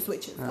course.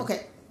 witches.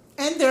 Okay,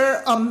 and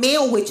there are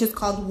male witches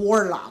called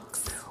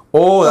warlocks.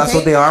 Oh, that's Okay.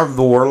 what they are.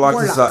 The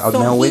warlock is a So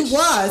male he witch.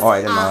 was Oh,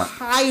 I didn't know a that.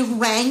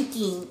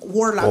 high-ranking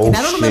warlock, Oh, and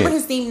I don't remember shit.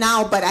 his name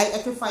now, but I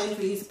can find it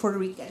for you. He's Puerto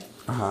Rican.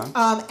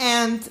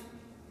 And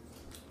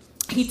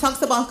he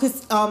talks about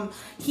because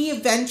he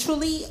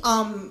eventually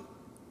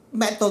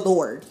met the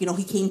Lord. You know,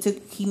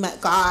 he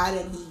met God,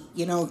 and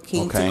he came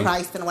Okay. to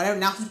Christ and whatever.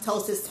 Now he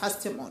tells his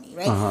testimony,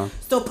 right?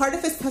 So part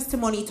of his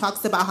testimony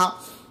talks about how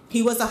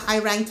he was a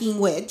high-ranking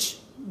witch,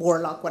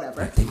 warlock,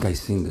 whatever. I think I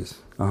seen this.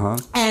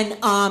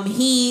 And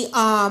he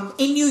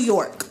in New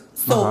York.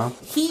 So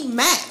he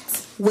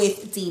met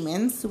with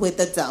demons, with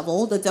the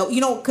devil,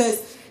 because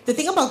the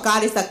thing about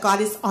God is that God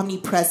is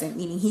omnipresent,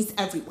 meaning he's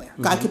everywhere.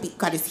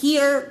 God is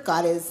here,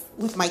 God is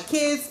with my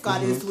kids,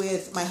 God is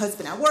with my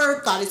husband at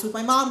work, God is with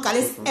my mom, God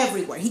is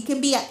everywhere. He can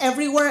be at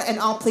everywhere and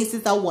all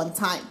places at one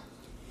time.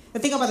 The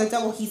thing about the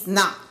devil, he's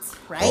not,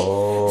 right?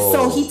 Oh.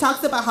 So he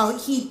talks about how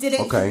he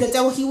didn't, Okay. the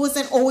devil, he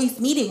wasn't always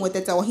meeting with the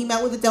devil. He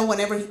met with the devil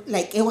whenever,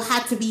 it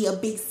had to be a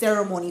big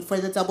ceremony for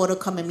the devil to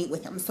come and meet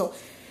with him. So,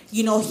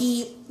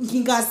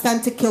 he got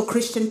sent to kill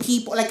Christian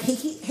people. Like,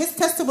 his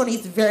testimony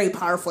is very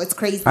powerful. It's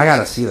crazy. I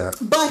gotta see that.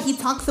 But he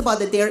talks about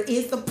that there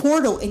is a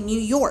portal in New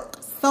York,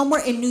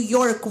 somewhere in New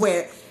York,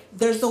 where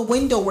there's a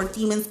window where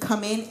demons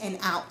come in and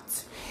out.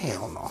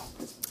 Hell no.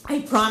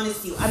 I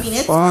promise you. I mean,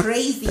 it's Fuck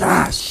crazy.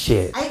 that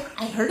shit.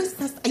 I heard it's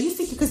I used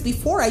to, because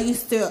before I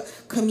used to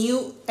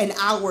commute an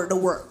hour to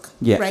work.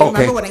 Yeah, Right? okay.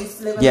 Remember when I used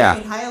to live in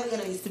Hialeah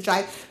and I used to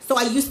drive? So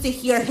I used to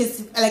hear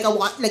his,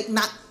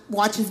 not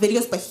watch his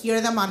videos, but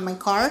hear them on my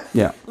car.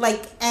 Yeah.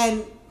 Like,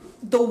 and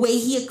the way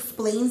he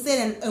explains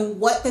it and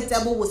what the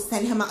devil would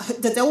send him out.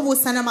 The devil would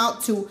send him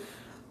out to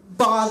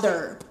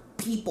bother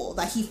people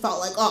that he felt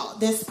like, oh,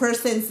 this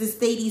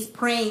lady's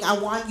praying, I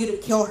want you to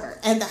kill her.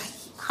 And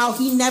how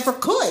he never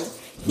could.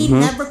 He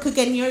never could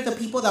get near the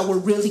people that were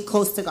really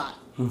close to God.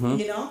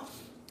 You know?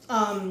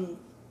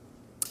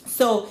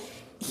 So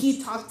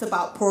he talked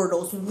about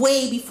portals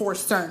way before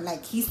CERN.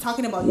 Like, he's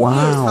talking about years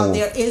how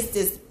there is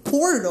this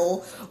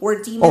portal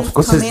where demons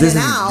come in and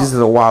out. This is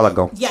a while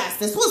ago. Yes,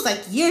 this was like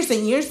years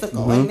and years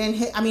ago. And then,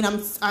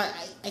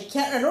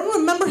 I don't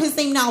remember his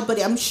name now,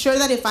 but I'm sure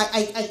that if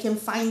I can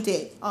find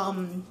it,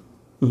 I'll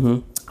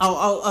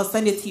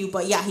send it to you.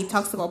 But yeah, he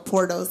talks about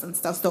portals and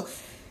stuff. So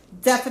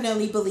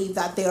definitely believe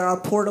that there are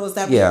portals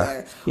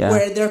everywhere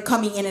where they're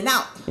coming in and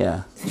out.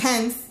 Yeah.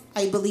 Hence,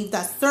 I believe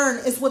that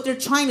CERN is what they're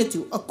trying to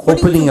do.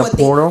 Opening a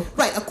portal?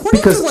 Right.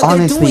 According to what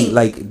honestly, they're doing.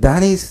 like,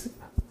 that is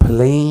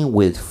playing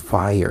with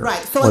fire.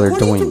 Right. So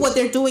according to what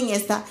they're doing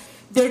is that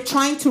they're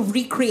trying to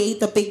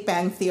recreate the Big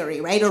Bang Theory,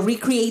 right? Or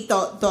recreate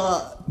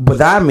the But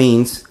that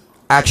means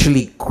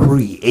actually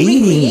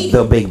creating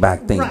the Big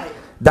Bang thing. Right.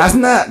 That's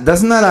not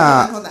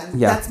a... Hold on.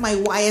 Yeah. That's my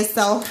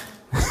YSL.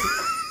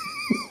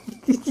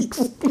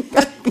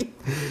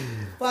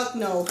 Fuck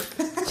no.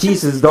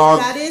 Jesus, dog.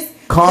 That is...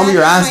 Calm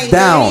your ass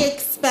down. Very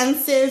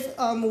expensive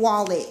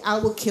wallet. I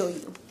will kill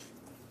you.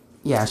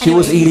 Yeah, she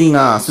was eating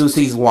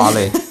Susie's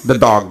wallet, the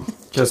dog.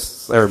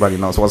 Just so everybody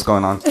knows what's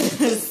going on.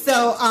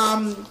 So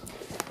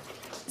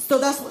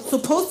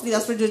supposedly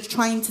that's what they're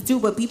trying to do.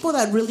 But people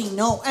that really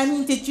know, I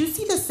mean, did you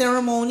see the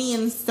ceremony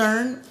in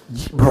CERN?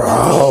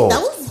 Bro, that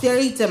was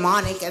very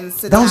demonic and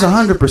satanic. That was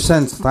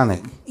 100%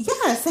 satanic.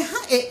 Yes,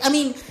 I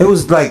mean, it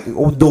was like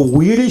the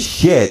weirdest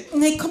shit.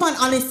 Like, come on,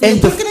 honestly,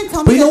 you're gonna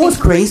tell me? But you know what's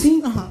crazy?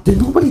 That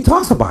nobody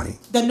talks about it.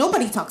 That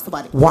nobody talks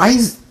about it. Why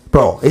is,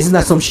 bro? Isn't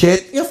that some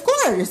shit? Of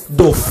course.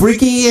 The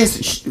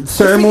freakiest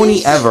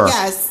ceremony ever.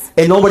 Yes.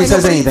 And nobody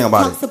says anything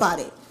about it. Talks about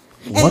it.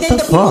 And what then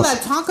the people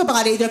that talk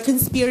about it, they're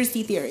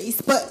conspiracy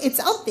theories. But it's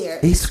out there.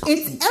 It's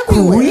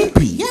everywhere.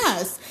 Creepy.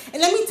 Yes.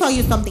 And let me tell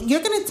you something.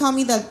 You're going to tell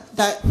me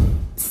that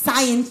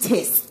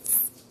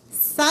scientists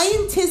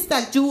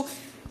that do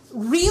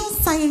real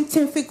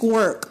scientific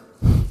work,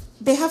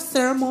 they have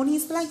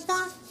ceremonies like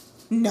that?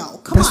 No.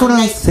 Come on. That's what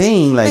I'm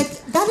saying. Like,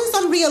 that is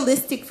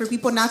unrealistic for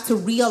people not to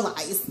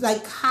realize,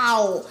 like,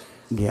 how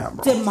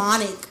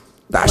demonic.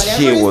 That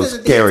shit was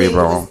scary,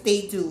 bro.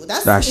 They do.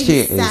 That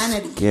shit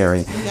is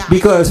scary. Yeah.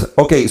 Because,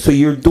 okay, so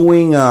you're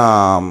doing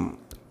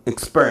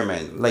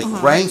experiment, like,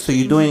 right? So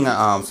you're doing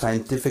a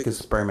scientific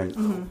experiment.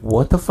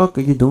 What the fuck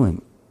are you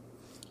doing?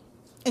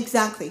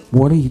 Exactly.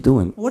 What are you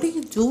doing? What are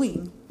you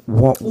doing?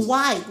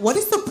 Why? What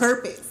is the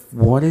purpose?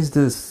 What is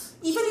this?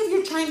 Even if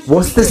you're trying to...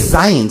 What's the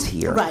science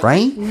here,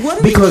 right?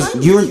 What because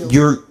you're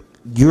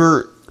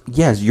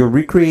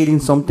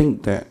recreating something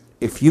that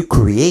if you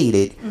create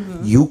it,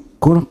 you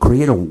gonna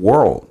create a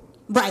world,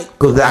 right?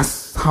 Because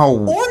that's how,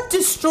 or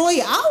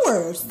destroy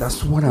ours.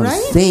 That's what I'm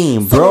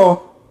saying,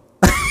 bro.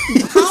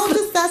 How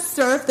does that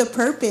serve the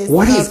purpose?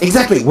 What's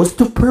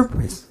the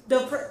purpose?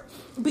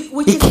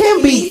 It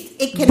can't be.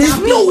 There's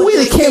no way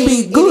it can't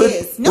be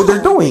good. What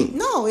they're doing?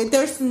 No,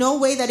 there's no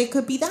way that it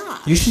could be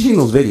that. You should see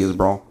those videos,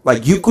 bro.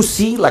 Like, you could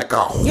see like a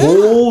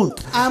whole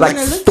like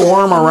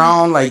storm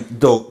around like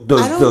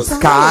the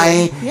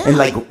sky and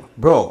like,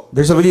 bro.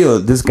 There's a video.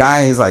 This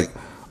guy is like,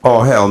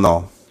 oh hell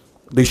no.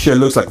 This shit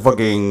looks like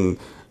fucking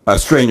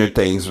Stranger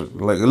Things.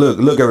 Like,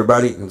 look,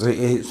 everybody.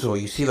 So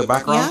you see the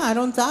background? Yeah, I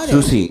don't doubt it.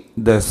 Susie,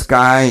 the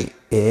sky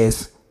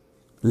is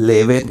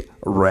livid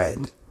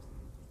red.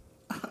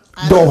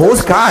 The whole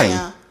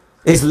sky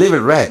is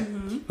livid red.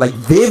 Like,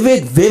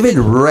 vivid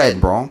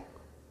red, bro.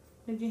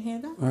 Did you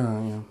hear that?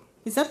 Yeah.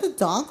 Is that the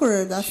dog,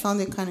 or that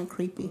sounded kind of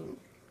creepy?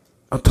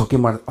 I'm talking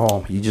about...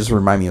 Oh, you just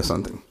remind me of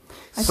something.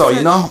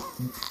 You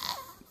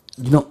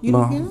know,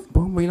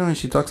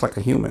 she talks like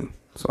a human.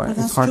 So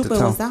it's hard to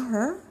tell. Was that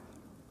her?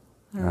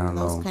 I don't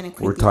know.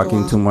 We're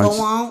talking too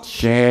much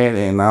shit,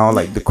 and now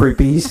like the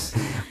creepies,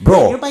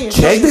 bro.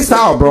 Check this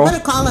out, bro. You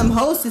better call them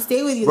hoes to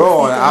stay with you,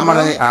 bro. I'm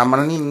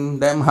gonna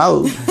need them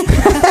hoes,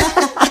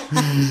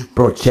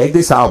 bro. Check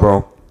this out,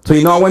 bro. So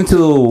I went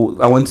to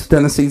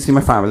Tennessee to see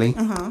my family,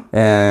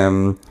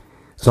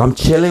 so I'm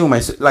chilling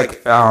with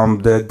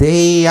the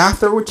day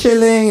after we're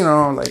chilling,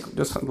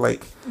 just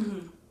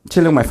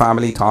chilling with my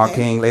family,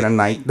 talking late at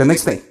night. The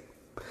next day,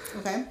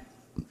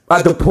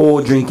 at the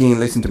pool, drinking,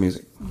 listening to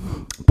music.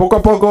 Poco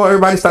a poco,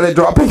 everybody started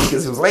dropping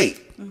because it was late.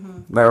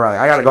 They were like,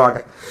 I gotta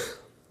go.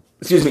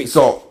 Excuse me.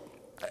 So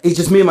it's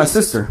just me and my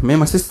sister. Because me and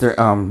my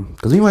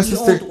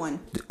sister, the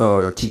old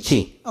one.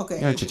 Chichi.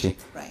 Okay. Yeah, Chichi.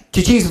 Right.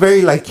 Chichi's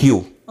very like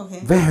you. Okay.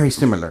 Very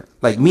similar.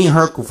 Like, me and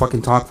her could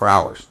fucking talk for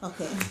hours.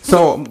 Okay.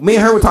 So me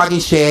and her were talking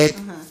shit.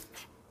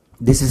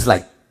 This is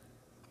like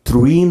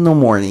 3 in the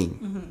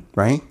morning,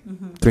 right?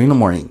 3 in the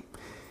morning.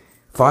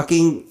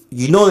 Fucking,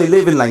 they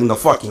live in like in the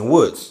fucking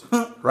woods,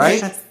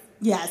 right?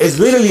 Yes. It's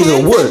literally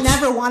Hence, the woods. I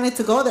never wanted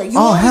to go there. You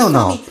Oh, always hell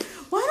tell no. me,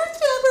 why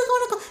don't you ever go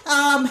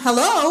to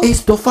hello?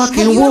 It's the fucking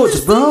Have you woods,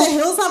 ever bro. seen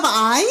the hills have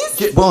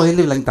eyes? Bro, they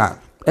live like that.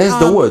 It's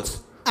the woods.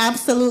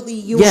 Absolutely.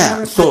 You will Yeah,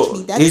 never so touch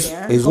me. That's it's,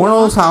 there. it's Go one of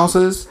on. those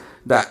houses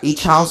that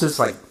each house is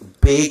like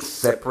big,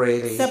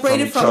 separated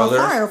from each other.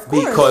 afar, of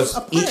course. Because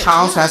Apart, each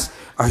house yeah. has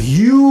a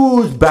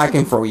huge back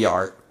and front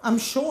yard. I'm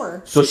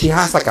sure. So she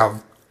has like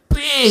a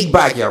big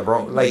backyard,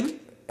 bro. Like,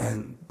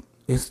 and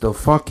it's the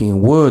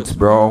fucking woods,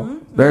 bro.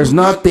 There's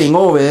nothing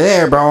over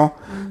there, bro.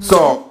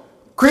 So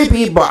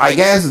creepy, but I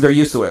guess they're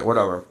used to it.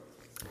 Whatever.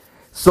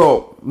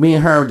 So me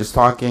and her just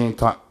talking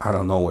out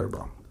of nowhere,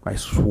 bro. I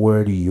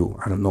swear to you,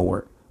 out of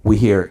nowhere, we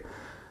hear it.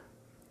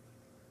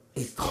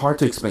 It's hard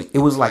to explain. It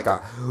was like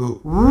a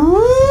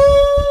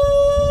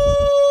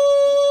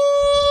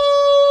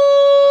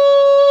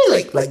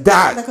like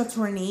that. Like a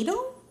tornado?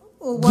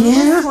 Or one of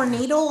Yeah. those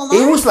tornado alarms?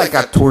 It was like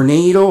a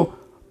tornado.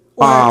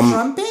 Or a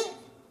trumpet?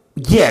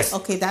 Yes.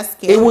 Okay, that's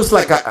scary. It was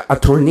like a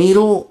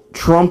tornado,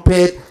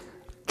 trumpet,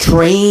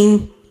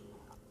 train,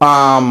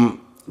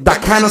 that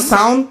kind of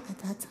sound, At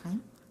that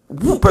time.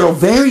 but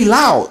very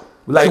loud,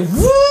 like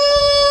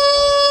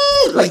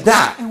woo, like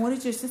that. And what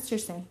did your sister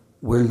say?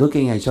 We're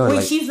looking at each other Wait,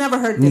 like, she's never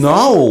heard this.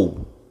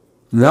 no.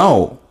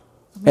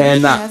 Maybe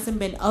And she hasn't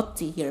been up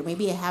to here.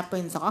 Maybe it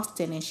happens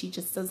often and she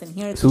just doesn't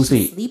hear it because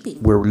she's Susie,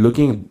 sleeping.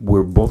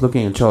 we're both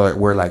looking at each other.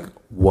 We're like,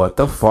 what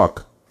the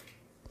fuck?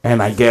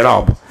 And I get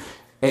up,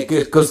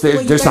 because Well,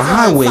 you there's a guys are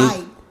highway.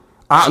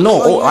 outside.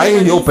 No, Oh, you I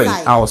guys in the are open,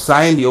 inside.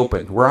 outside in the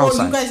open. We're Oh,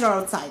 outside. you guys are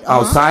outside.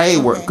 Outside,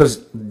 Okay. because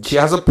she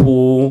has a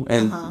pool,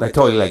 and I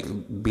told you, like,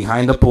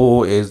 behind the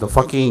pool is the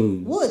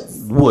fucking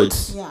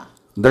Woods. Yeah.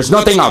 There's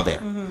nothing out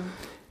there.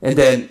 And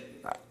then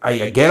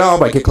I get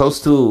up, I get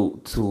close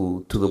to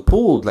the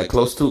pool, like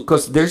close to,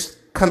 because there's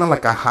kind of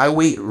like a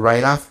highway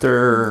right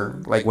after,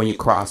 like when you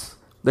cross.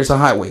 There's a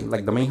highway,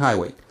 like the main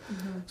highway.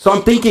 So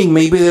I'm thinking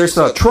maybe there's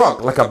a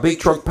truck, like a big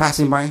truck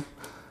passing by.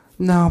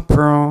 No,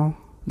 bro.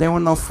 There were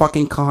no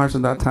fucking cars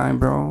at that time,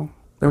 bro.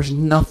 There was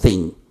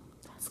nothing.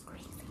 That's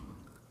crazy.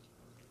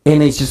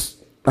 And it's just,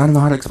 I don't know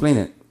how to explain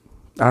it.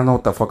 I don't know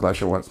what the fuck that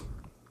shit was.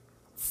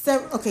 So,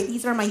 okay,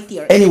 these are my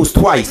theories. And it was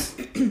twice.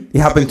 It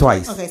happened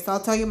twice. Okay, so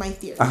I'll tell you my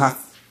theories. Uh-huh.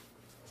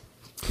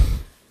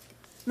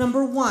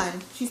 Number one,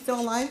 she's still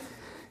alive?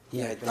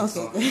 Yeah, I think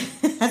Okay,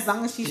 good. As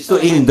long as she's She's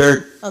still eating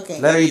dirt. Okay.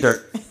 Let her eat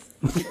dirt.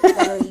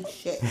 Let her eat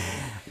shit.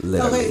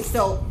 Literally. Okay,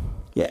 so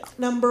Yeah.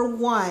 number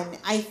one,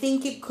 I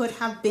think it could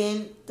have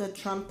been the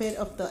trumpet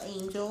of the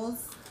angels.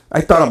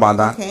 I thought about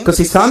that. Okay. Because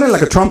he sounded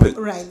like a trumpet.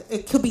 Right,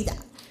 it could be that.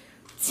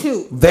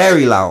 Two,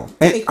 Very loud.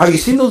 And It- have you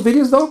seen those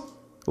videos though?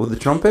 With the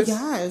trumpets?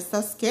 yes,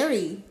 that's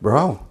scary.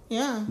 Bro.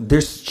 Yeah,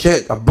 There's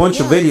a bunch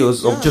of Yes,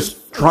 videos of yes. just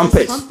Just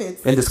trumpets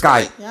trumpets. in the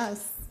sky.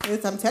 yes.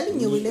 I'm telling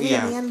you, we live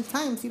Yeah. in the end of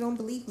times. You don't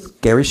believe me.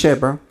 Scary shit,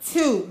 bro.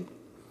 Two,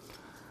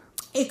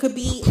 it could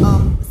be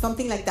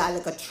something like that,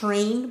 like a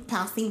train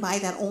passing by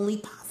that only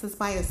passes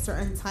by at a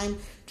certain time,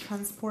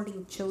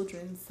 transporting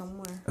children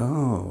somewhere.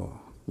 Oh.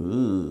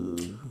 Ooh.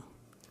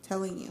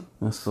 Telling you.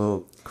 That's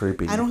so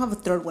creepy. I don't have a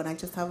third one. I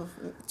just have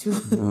two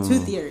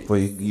theories. Well,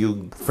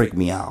 you freak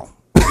me out.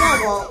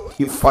 Yeah, well,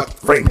 You fucking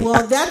freak me out.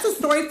 well, that's a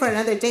story for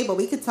another day. But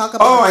we could talk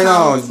about. Oh, I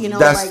how, know. You know,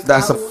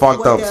 That's a fucked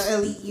what up. the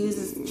elite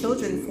uses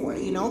children for.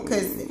 You know,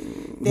 because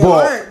they Well,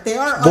 are.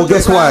 Well,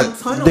 guess what?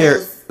 underground There,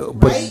 tunnels,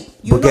 but, right?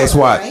 You but know guess that,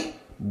 what? right?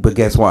 But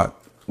guess what?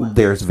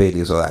 There's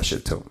videos of that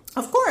shit too.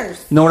 Of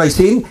course. You know what I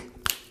seen?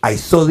 I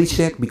saw this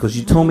shit because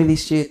you told me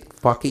this shit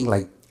fucking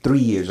like 3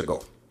 years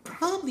ago.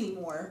 Probably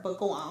more, but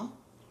go on.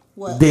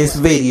 What? This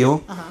what?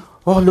 video.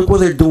 Oh, look what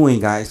they're doing,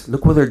 guys.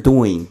 Look what they're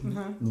doing.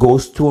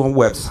 Goes to a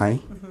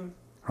website,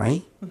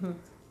 right?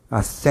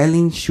 A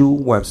selling shoe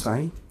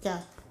website. Yeah.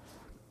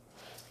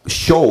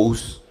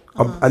 Shows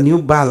a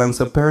New Balance,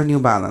 a pair of New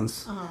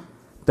Balance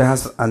that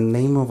has a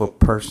name of a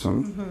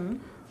person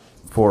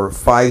for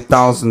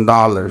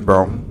 $5,000,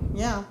 bro.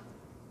 Yeah.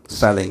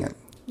 Selling it.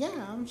 Yeah,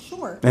 I'm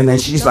sure. And then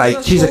she's Those like,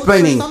 are she's codes for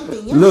explaining,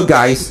 something, yeah. look,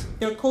 guys,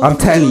 They're codes I'm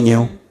for telling you,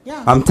 children.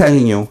 Yeah. I'm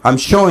telling you, I'm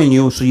showing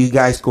you so you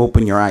guys can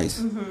open your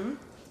eyes.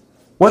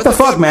 What the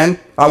fuck, man?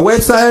 A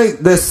website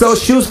that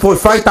sells shoes for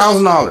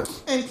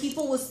 $5,000. And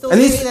people will still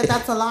And say it's- that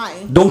that's a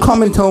lie. Don't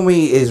come and tell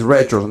me it's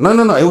retro.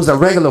 No, it was a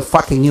regular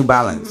fucking New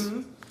Balance.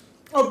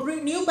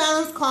 New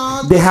Balance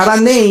called They had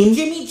a name.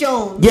 Jimmy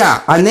Jones.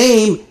 Yeah, a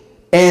name,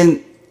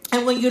 and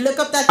And when you look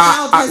up that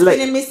child has like-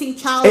 been a missing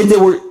child. and they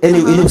were and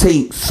it was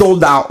saying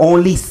sold out,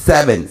 only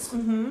 7s.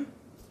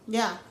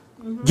 Yeah.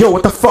 Yo,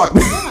 what the fuck?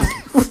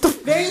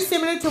 Very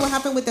similar to what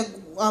happened with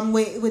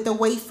the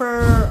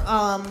wafer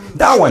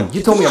That one.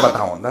 You told me Yeah. about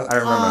that one. I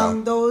remember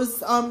that. those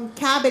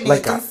cabinets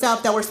Like and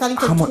stuff that were selling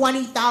for How much?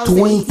 $20,000.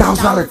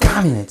 $20,000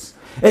 cabinets,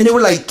 and they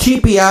were like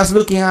cheapy ass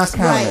looking ass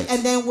Right, cabinets.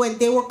 and then when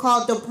they were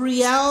called the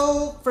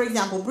Brielle, for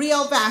example,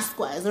 Brielle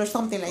Vasquez or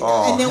something like that.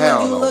 Oh, And then hell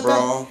when you no, look bro.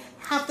 up,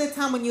 half the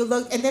time when you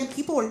look, and then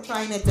people were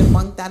trying to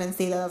debunk that and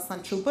say that that's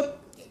not true. But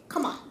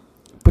come on,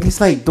 But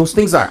it's like those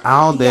things are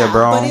out there,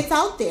 bro. But it's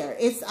out there.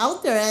 It's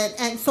out there,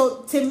 and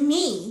so to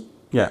me,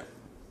 yeah.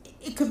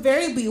 it could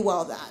very be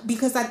well that,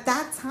 because at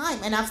that time,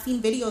 and I've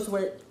seen videos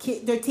where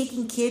they're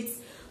taking kids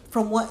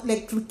from one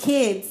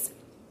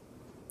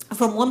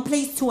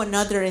place to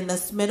another in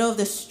the middle of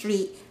the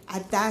street.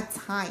 At that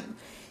time,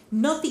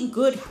 nothing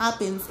good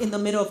happens in the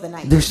middle of the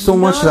night. There's so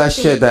much of that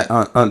shit that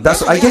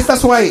I guess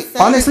that's why,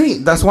 honestly,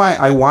 that's why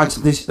I watch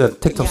this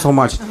TikTok so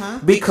much,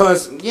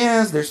 because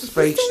yes, there's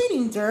fake. She's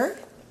eating dirt.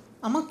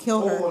 I'm gonna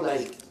kill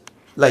her.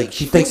 Like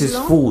she thinks it's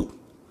food.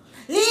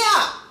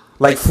 Leah!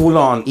 Like full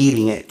on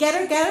eating it. Get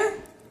her.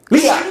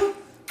 Leah!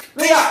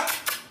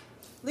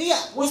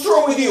 What's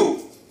wrong with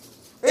you?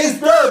 It's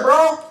dirt,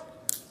 bro.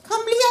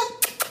 Come, Leah.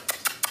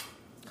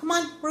 Come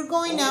on, we're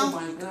going now. Oh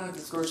my god,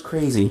 this girl's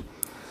crazy.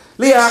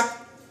 Leah!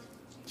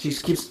 She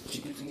keeps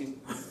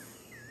eating.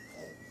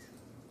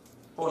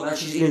 Oh, now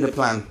she's eating the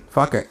plant.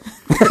 Fuck it.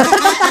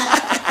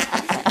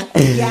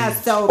 Yeah,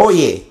 so. Oh,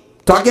 yeah.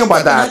 Talking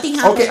about that. Nothing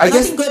happens. Okay, I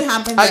guess. Nothing good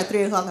happens at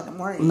 3 o'clock in the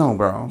morning. No,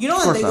 bro. You know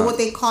what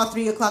they call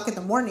 3 o'clock in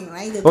the morning,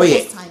 right? The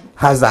time.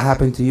 Has that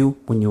happened to you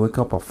when you wake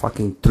up at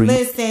fucking 3?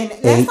 Listen,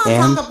 let's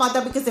not talk about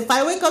that, because if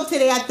I wake up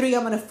today at 3,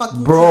 I'm gonna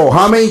fucking. Bro,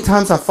 how many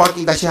times have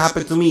that shit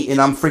happened to me and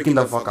I'm freaking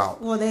the fuck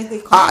out? Well, they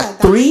call at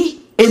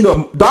 3 in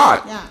the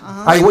dot. Yeah.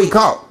 I wake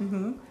up,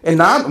 and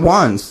not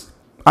once,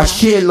 a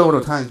shitload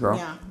of times, bro.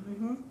 Yeah.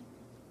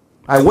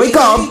 I wake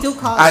up,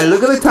 I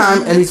look at the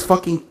time, and it's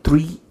fucking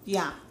 3.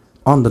 Yeah.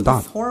 On the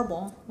dot. It's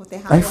horrible what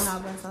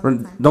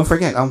happens. Don't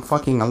forget, I'm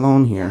fucking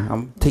alone here.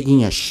 I'm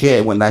taking a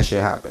shit when that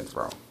shit happens,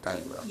 bro. Bro.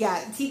 Yeah,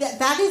 see,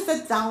 that is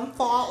the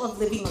downfall of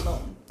living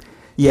alone.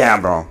 Yeah,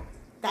 bro.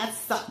 That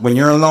sucks. When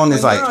you're alone,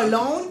 it's like... When you're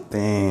alone,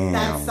 damn.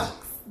 that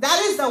sucks.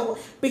 That is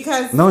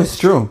because... No, it's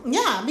true.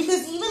 Yeah,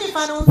 because even if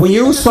I don't... When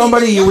you're with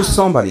somebody, you're with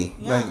somebody.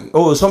 Yeah.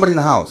 Like, somebody in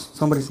the house.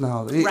 Somebody's in the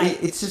house.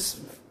 It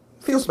just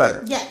feels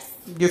better. Yes.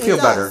 You feel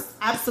better.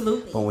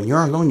 Absolutely. But when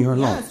you're alone, you're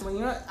alone.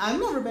 Yes, I've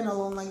never been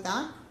alone like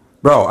that.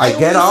 Bro, I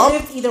get up.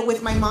 Lived either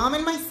with my mom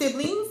and my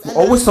siblings. And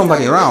always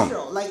somebody around.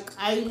 Like,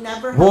 I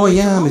never. Oh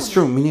yeah, it's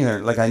true. Me neither.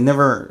 Like, I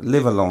never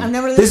live alone. I've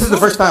never lived This is the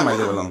first time I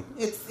live alone.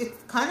 It's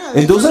kind of.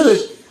 And those are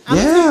the.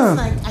 Yeah.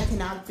 Like, I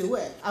cannot do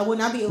it. I would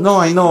not be able. No,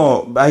 I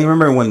know. I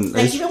remember when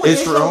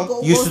Israel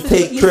used to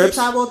take trips.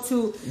 To travel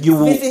to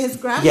visit his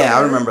grandmother. Yeah,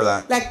 I remember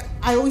that. Like,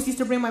 I always used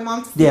to bring my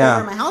mom to stay over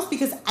at my house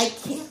because I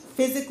can't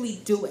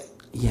physically do it.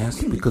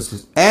 Yes,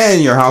 because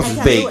your house is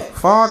big.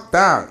 Fuck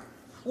that.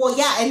 Well,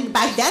 yeah, and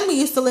back then we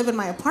used to live in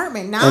my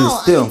apartment.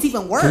 Now it's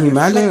even worse. Can you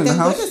imagine thank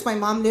goodness my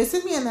mom lives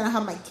with me, and then I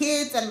have my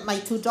kids and my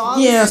 2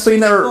 dogs. Yeah, so you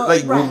never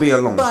will be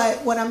alone.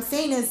 But what I'm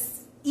saying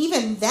is,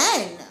 even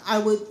then, I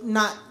would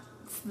not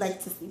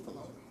like to sleep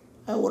alone.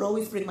 I would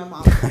always bring my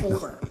mom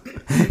over.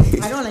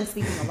 I don't like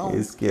sleeping alone.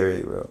 It's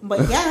scary, bro.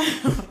 But yeah,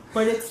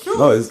 but it's true.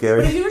 No, it's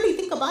scary. But if you really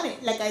think about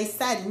it, like I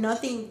said,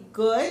 nothing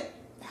good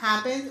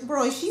happens.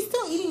 Bro, is she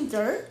still eating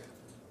dirt?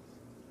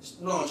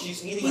 No,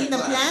 she's eating the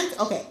plant.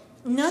 Okay.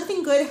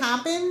 Nothing good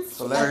happens.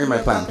 So let her eat my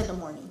plant. In the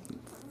morning.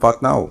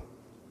 Fuck no.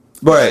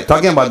 But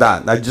talking about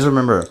that, I just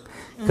remember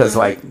because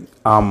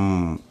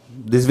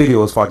this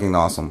video was fucking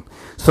awesome.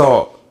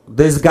 So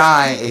this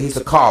guy, he's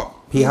a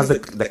cop. He has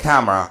the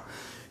camera.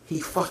 He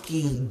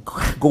fucking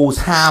goes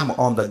ham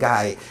on the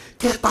guy.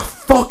 Get the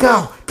fuck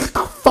out! Get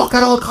the fuck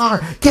out of the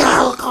car! Get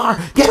out of the car!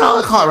 Get out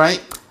of the car!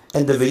 Right?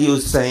 And the video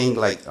is saying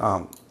like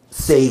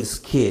saves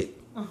kid.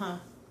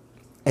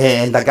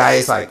 And the guy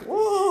is like,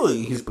 oh,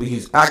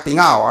 he's acting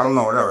out. I don't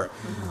know, whatever.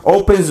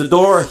 Opens the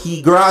door.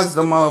 He grabs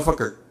the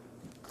motherfucker.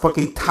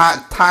 Fucking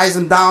ties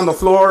him down the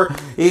floor.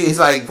 He's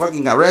like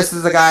fucking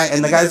arrests the guy.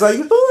 And the guy's like,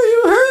 oh,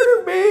 you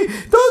hurting me.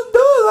 Don't do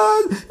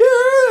that.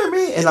 You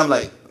hurting me. And I'm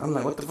like,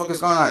 what the fuck is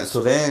going on?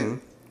 So then,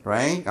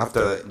 right,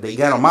 after they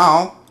get him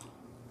out,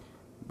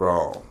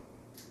 bro,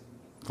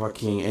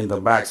 fucking in the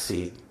back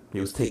seat,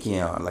 he was taking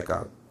like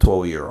a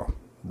 12-year-old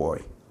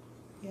boy.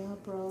 Yeah,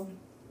 bro.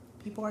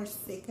 People are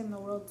sick in the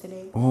world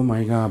today. Oh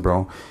my god,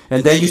 bro.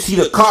 And then you see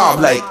the cop,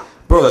 like,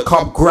 bro, the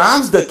cop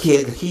grabs the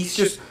kid. He's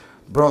just,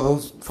 bro,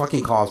 those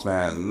fucking cops,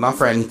 man. Not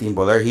for anything,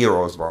 but they're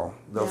heroes, bro.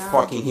 They're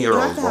fucking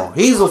heroes, bro.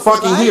 He's a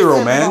fucking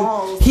hero,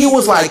 man. He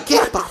was like,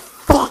 get the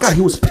fuck out.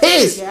 He was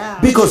pissed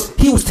because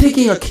he was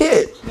taking a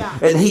kid.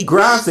 And he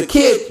grabs the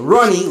kid,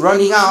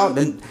 running out.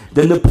 And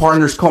then the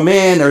partners come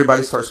in.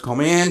 Everybody starts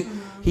coming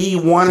in. He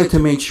wanted to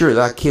make sure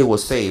that kid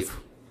was safe.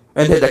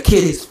 And then the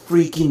kid is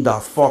freaking the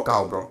fuck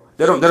out, bro.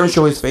 They don't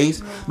show his face,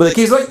 but the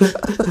kid's like,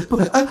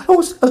 I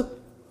was,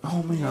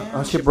 oh my god,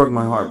 that shit broke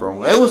my heart,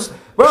 bro. It was,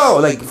 bro,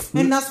 like,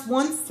 and that's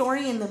one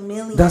story in the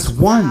million. That's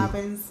one. That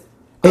happens.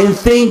 And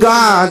thank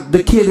God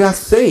the kid got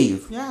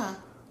saved. Yeah.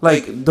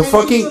 Like the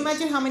fucking. Can you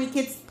imagine how many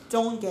kids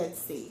don't get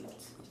saved?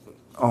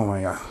 Oh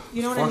my god.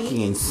 You know what I mean?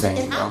 Fucking insane,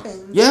 it bro.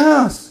 happens.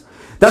 Yes.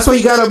 That's why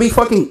you gotta be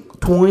fucking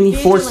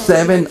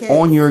 24/7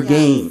 on your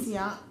game.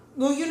 Yeah.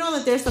 Well, you know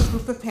that there's a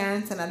group of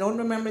parents, and I don't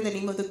remember the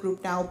name of the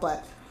group now,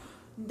 but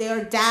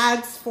they're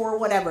dads for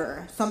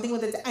whatever, something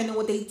with it. And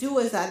what they do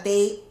is that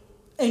they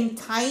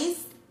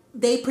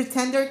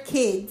pretend they're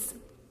kids,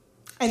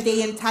 and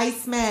they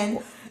entice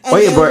men, And Oh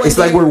yeah, then but when it's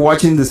like they're- we're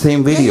watching the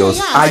same videos.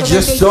 Yeah, I so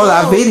just then they saw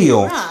that go,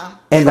 video, yeah.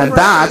 and then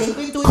that, They've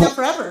been doing that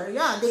forever.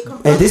 Yeah, they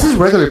confront and this is that.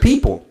 regular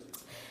people.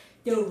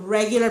 They're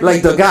regular.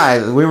 Like the people. guy,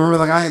 we remember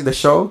the guy in the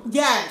show?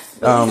 Yes,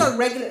 but these are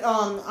regular.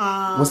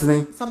 What's the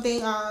name?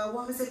 Something.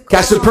 What was it?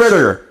 Catch the called?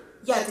 Predator.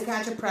 Yeah, to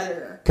catch a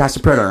predator. Catch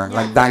the Predator, Yeah.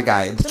 like that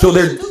guy. They So don't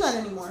they're do that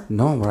anymore.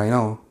 no, but I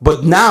know.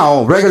 But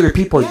now regular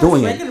people are Yes,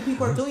 doing it. regular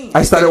people are doing it.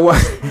 I started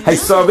watching. I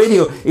saw a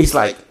video. He's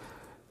like,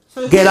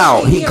 So "Get he's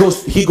out!" He here.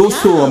 goes. He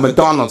goes to Yeah. a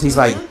McDonald's. He's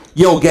like,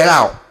 "Yo, get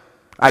out!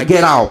 I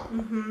get out!"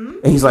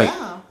 And he's like,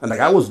 Yeah. and the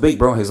guy was big,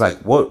 bro. He's like,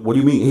 "What? What do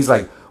you mean?" He's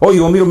like, "Oh,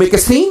 you want me to make a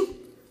scene?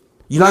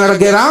 You're not gonna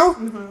get out?"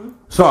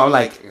 So I'm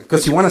like,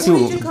 because you want to see. Who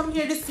did you come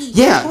here to see?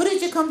 Yeah. Who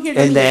did you come here to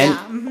And see? then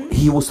Yeah.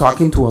 he was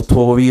talking to a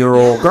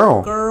 12-year-old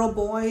girl. Girl,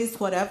 boys,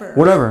 whatever.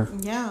 Whatever.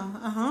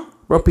 Yeah.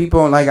 Bro,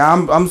 people like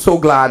I'm so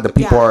glad that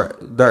people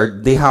Yeah.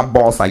 they have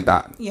balls like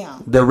that. Yeah.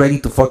 They're ready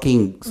to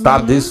fucking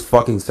stop this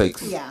fucking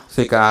Yeah.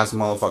 sick ass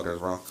motherfuckers,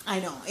 bro. I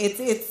know. It's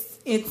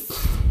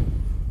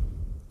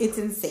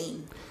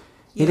insane.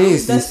 It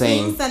is The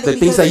insane. things The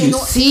things that because, you know-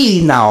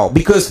 see now,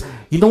 because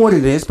you know what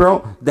it is,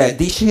 bro. That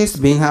this shit has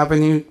been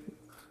happening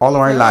all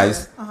our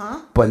lives,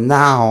 but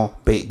now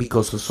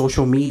because of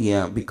social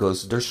media,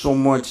 because there's so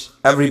much,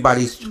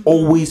 everybody's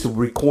always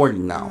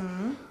recording now.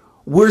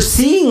 We're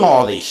seeing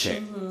all this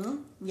shit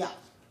Yeah.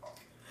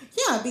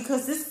 Yeah,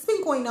 because this has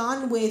been going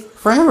on with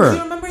forever. Do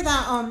you remember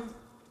that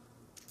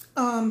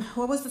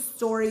what was the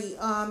story?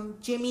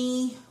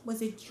 Jimmy,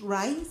 was it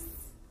Rice?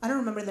 I don't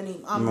remember the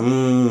name.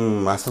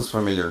 That sounds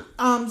familiar.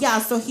 Yeah,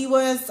 so he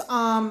was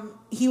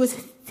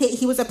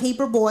a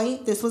paper boy.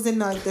 This was in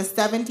the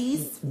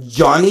 70s.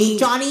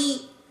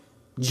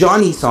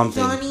 Johnny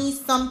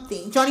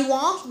something. Johnny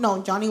Walsh?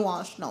 No, Johnny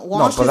Walsh. No, No,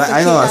 Walsh but is the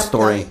I know kid that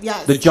story.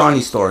 yes. The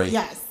Johnny story.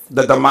 Yes.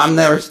 That the mom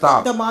never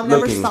stopped. The mom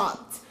never looking.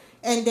 stopped.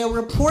 And there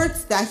were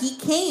reports that he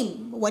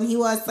came when he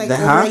was like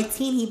Uh-huh. over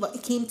 18. He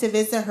came to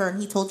visit her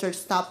and he told her,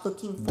 stop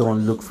looking for Don't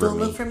me. look for Don't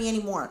me." look for me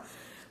anymore.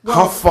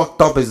 How Well,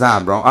 fucked up is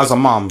that, bro? As a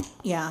mom,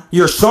 yeah.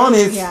 your son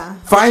is Yeah.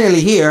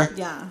 finally here,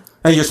 Yeah.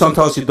 and your son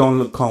tells you, "Don't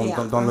look home.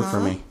 Yeah, Don't look for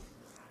me."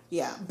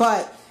 Yeah.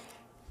 But,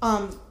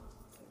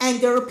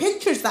 and there were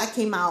pictures that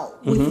came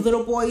out with Mm-hmm.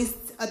 little boys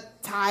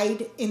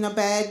tied in a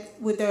bed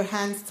with their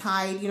hands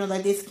tied. You know,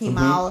 that this came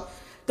Mm-hmm. out.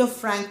 The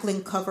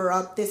Franklin cover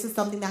up. This is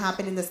something that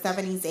happened in the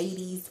 70s,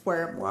 80s,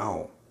 where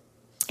Wow.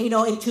 you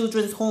know, in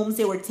children's homes,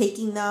 they were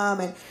taking them,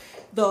 and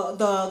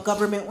the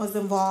government was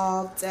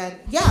involved. And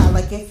yeah,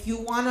 like if you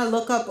want to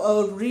look up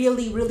a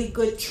really, really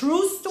good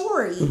true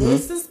story,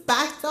 this is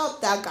backed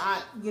up that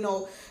got, you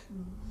know,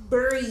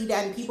 buried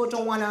and people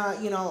don't want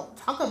to, you know,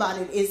 talk about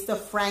it, is the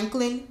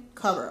Franklin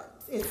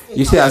cover-up.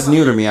 You see, that's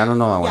new to me. I don't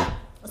know that one. Yeah.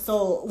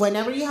 So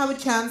whenever you have a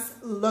chance,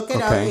 look it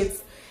Okay. up.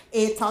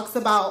 It talks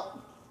about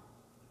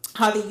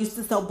how they used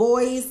to sell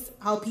boys,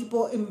 how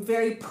people in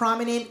very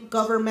prominent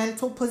government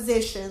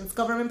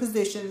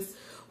positions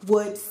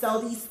would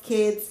sell these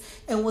kids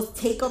and would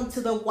take them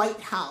to the White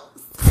House,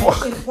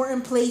 and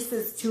important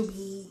places to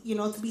be, you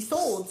know, to be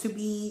sold, to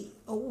be.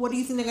 What do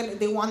you think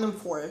they want them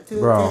for?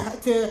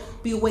 To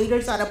be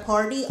waiters at a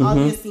party?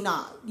 Obviously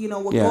not. You know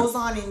what goes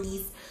on in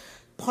these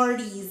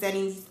parties and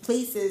in these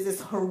places is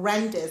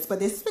horrendous. But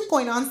this has been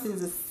going on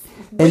since this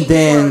way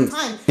before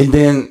our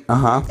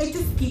time. It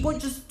just people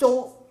just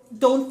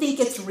don't think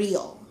it's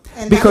real.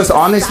 And Because that is the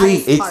honestly,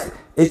 saddest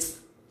part.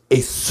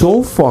 it's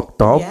so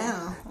fucked up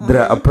Yeah.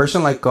 that a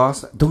person like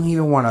us don't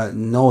even want to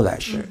know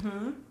that shit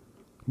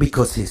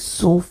because it's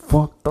so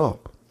fucked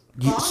up.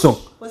 Gosh? So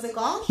Was it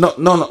Gosh?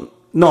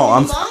 no.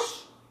 I'm.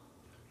 Gosh?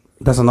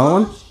 That's another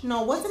one. Gosh?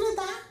 No, wasn't it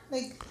that?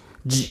 Like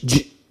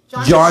Johnny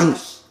John.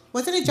 Gosh.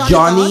 Wasn't it Johnny?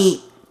 Johnny.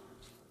 Gosh?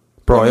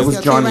 Bro, Let it me was see,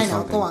 I'll Johnny tell you right now.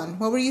 something. Go on.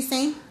 What were you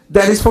saying?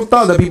 That is fucked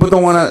up. That people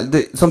don't want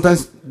to.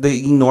 Sometimes they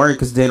ignore it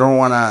because they don't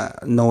want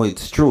to know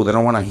it's true. They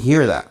don't want to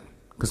hear that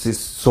because it's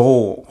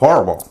so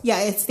horrible. Yeah,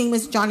 his name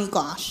was Johnny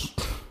Gosh,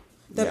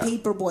 the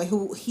paper boy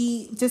who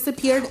he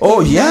disappeared.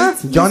 Oh, in yeah?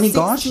 Johnny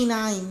Gosh?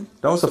 1969.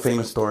 That was a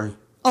famous story.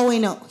 Oh wait,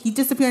 no, he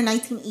disappeared in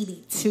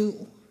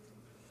 1982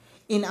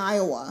 in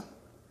Iowa,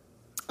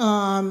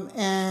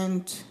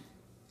 and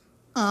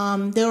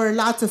there were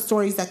lots of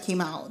stories that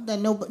came out that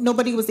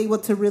nobody was able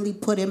to really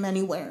put him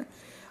anywhere.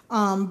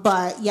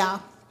 But yeah,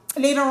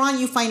 later on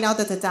you find out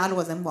that the dad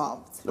was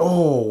involved.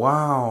 Oh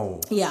wow!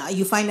 Yeah,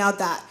 you find out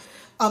that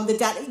the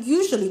dad.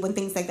 Usually, when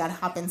things like that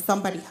happen,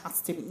 somebody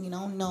has to,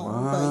 know.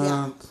 But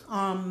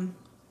yeah,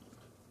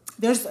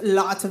 there's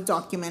lots of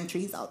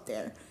documentaries out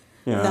there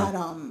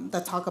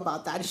that talk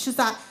about that. It's just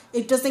that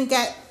it doesn't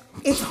get.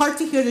 It's hard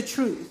to hear the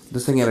truth.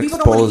 Doesn't get People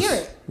exposed. don't want to hear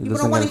it. People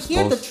don't want to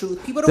hear the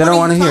truth. People They don't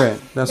want to hear talk.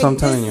 it. That's what I'm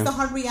telling you. This is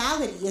the hard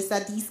reality: is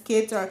that these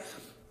kids are,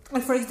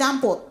 like, for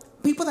example,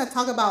 people that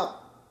talk about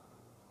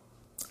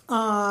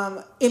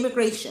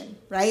immigration,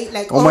 right?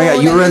 Like, oh my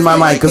god, you ruined my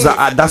mind because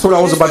that's what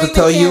I was about to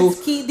tell you.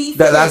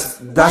 That's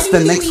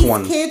the next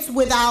one. Kids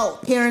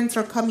without parents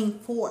are coming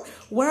for.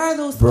 Where are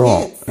those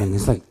Bro, kids? and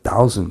it's like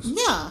thousands.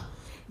 Yeah,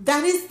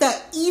 that is the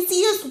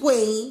easiest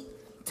way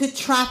to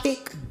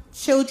traffic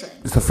children.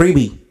 It's a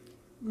freebie.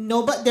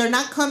 No, but they're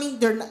not coming.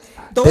 They're not.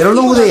 They don't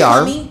know who they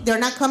are. They're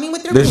not coming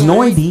with their. There's no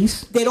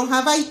parents. IDs. They don't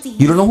have IDs.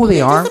 You don't know who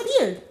they are.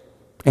 Disappeared.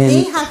 And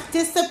they have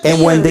disappeared.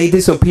 And when they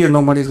disappear,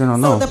 nobody's gonna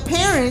know. So the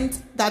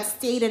parent that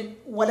stayed in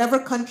whatever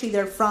country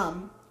they're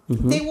from,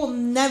 they will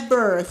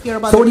never hear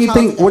about. So what do you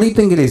think? Again. What do you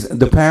think it is?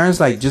 The parents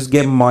like just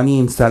get money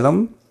and sell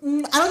them?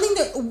 I don't think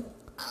that.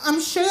 I'm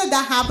sure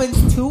that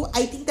happens too.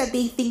 I think that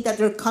they think that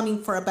they're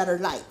coming for a better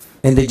life,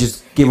 and they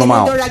just give them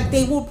out. They're like,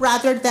 they would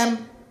rather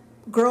them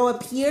grow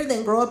up here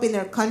than grow up in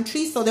their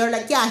country. So they're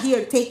like, yeah,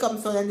 here, take them.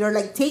 So then they're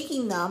like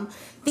taking them,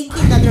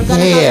 thinking that they're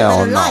gonna have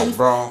a better life.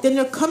 Bro. Then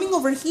they're coming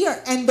over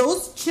here, and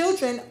those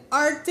children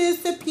are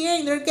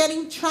disappearing. They're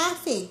getting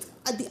trafficked.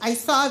 I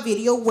saw a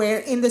video where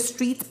in the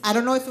streets, I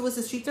don't know if it was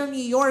the streets of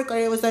New York or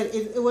it was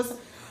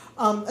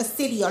a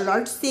city, a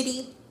large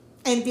city,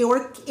 and they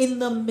were in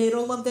the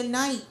middle of the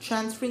night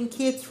transferring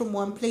kids from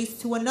one place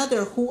to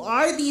another. Who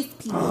are these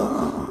people?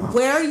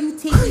 Where are you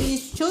taking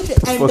these children?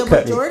 And the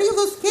majority of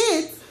those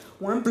kids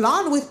weren't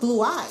blonde with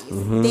blue eyes.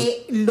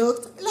 They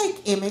looked like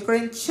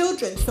immigrant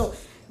children. So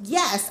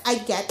yes, I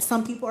get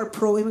some people are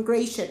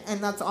pro-immigration,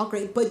 and that's all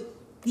great, but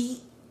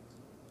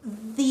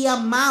the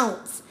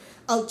amount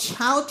of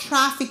child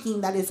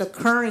trafficking that is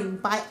occurring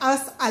by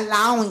us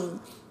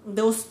allowing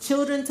those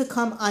children to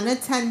come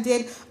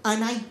unattended,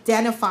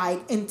 unidentified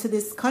into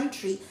this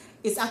country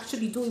is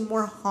actually doing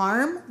more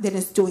harm than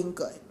it's doing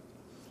good.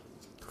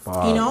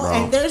 Fuck, you know, bro.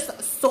 and there's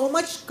so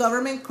much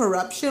government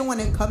corruption when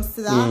it comes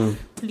to that.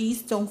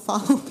 Please don't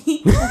follow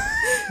me,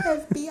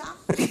 FBI.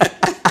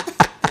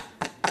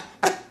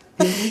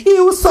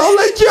 It was all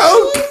a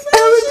joke.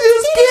 I was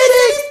just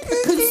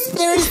kidding.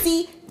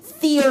 Conspiracy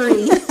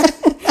theory.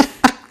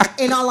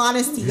 In all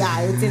honesty,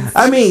 yeah, it's insane.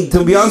 I mean,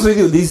 to be honest with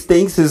you, these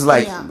things is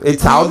like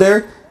it's out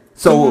there.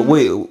 So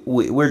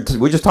we're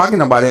just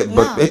talking about it,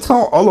 but it's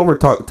all over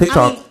TikTok.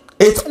 I mean,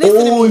 it's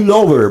all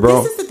over,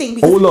 bro. This is the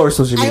thing. All over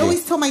social media. I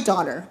always tell my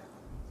daughter,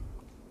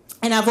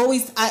 and I'm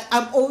always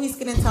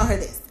gonna tell her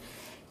this: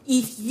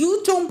 if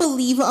you don't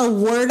believe a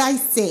word I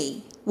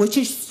say, which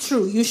is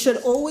true, you should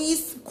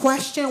always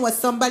question what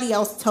somebody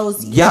else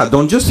tells you. Yeah,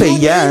 don't just say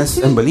yes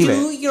and believe it.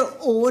 Do your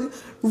own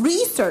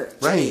research.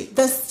 Right.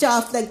 The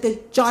stuff like the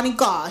Johnny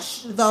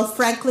Gosh, the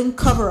Franklin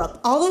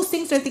cover-up, all those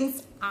things are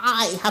things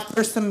I have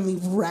personally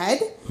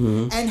read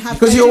and have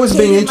because you've always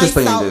been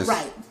interested myself, in this,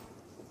 right?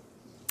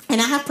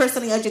 And I have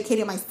personally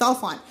educated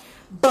myself on,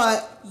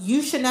 but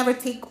you should never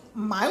take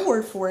my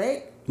word for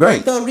it.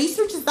 Right. The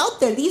research is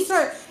out there. These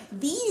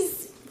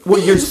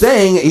what you're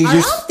saying is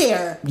out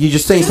there. You're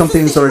just saying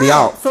something that's already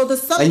out. So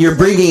and you're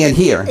bringing it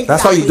here. Exactly.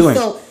 That's all you're doing.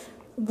 So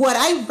what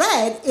I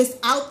read is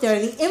out there.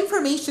 The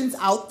information's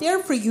out there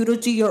for you to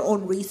do your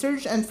own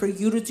research and for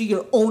you to do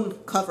your own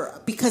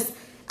cover-up. Because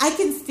I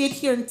can sit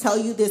here and tell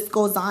you this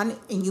goes on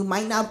and you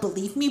might not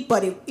believe me,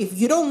 but if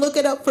you don't look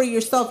it up for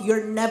yourself,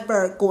 you're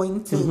never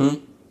going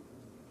to,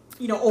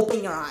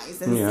 open your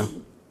eyes and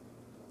see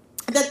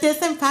that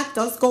this, in fact,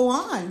 does go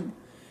on.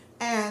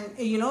 And,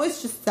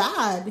 it's just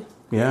sad.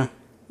 Yeah.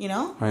 You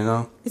know? I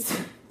know.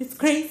 It's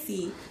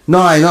crazy.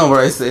 No, I know, bro.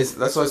 It's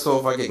that's why it's so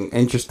fucking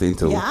interesting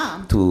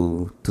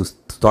to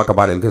talk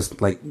about it, because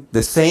like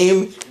the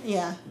same.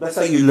 Yeah. That's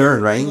how you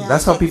learn, right? Yeah,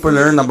 that's how people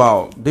learn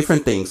about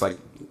different things. Like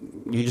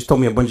you just told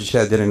me a bunch of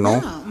shit I didn't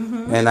know,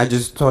 and I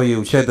just told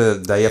you shit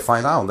that I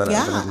find out that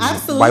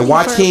absolutely. by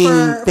watching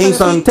things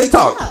on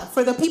TikTok. Yeah,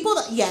 for the people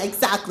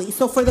exactly.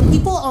 So for the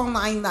people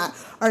online that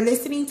are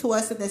listening to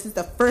us, and this is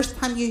the first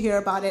time you hear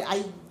about it,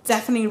 I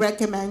definitely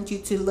recommend you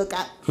to look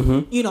at,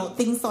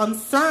 things on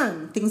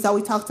CERN, things that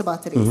we talked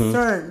about today.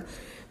 CERN,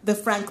 the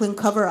Franklin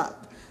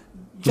cover-up,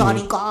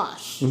 Johnny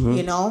Gosh,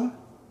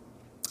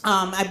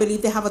 I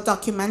believe they have a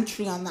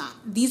documentary on that.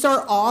 These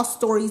are all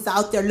stories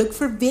out there. Look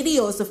for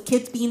videos of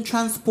kids being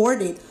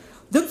transported.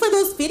 Look for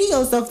those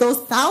videos of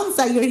those sounds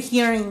that you're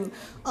hearing.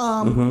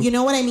 You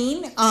know what I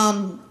mean?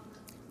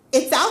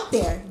 It's out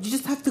there. You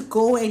just have to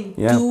go and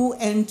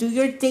do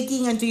your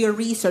digging and do your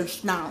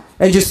research now.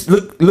 And just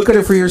look at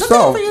it for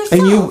yourself.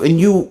 And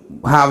you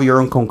have your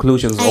own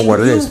conclusions on what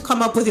it is. You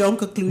come up with your own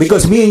conclusions.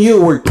 Because me and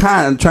you were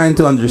kind of trying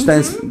to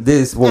understand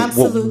this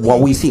what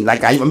we see.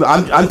 Like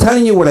I'm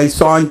telling you what I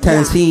saw in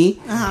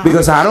Tennessee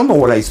because I don't know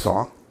what I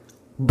saw,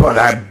 but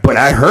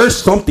I heard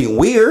something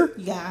weird.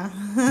 Yeah.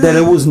 That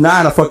it was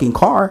not a fucking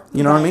car.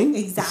 You know what I mean?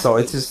 Exactly. So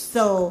it's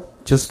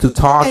just to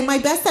talk. And my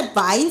best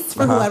advice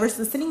for whoever's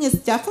listening is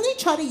definitely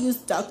try to use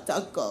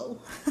DuckDuckGo.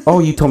 Oh,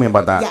 you told me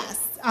about that. Yes.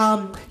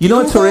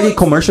 Google, it's already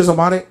commercials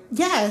about it?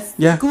 Yes.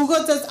 Yeah.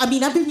 Google does. I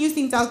mean, I've been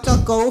using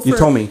DuckDuckGo for... You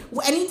told me.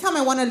 Anytime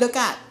I want to look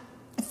at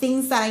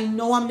things that I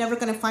know I'm never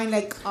going to find,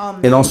 like...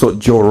 And also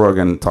Joe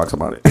Rogan talks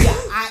about it. Yeah.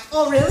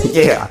 Oh, really?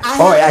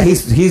 Yeah.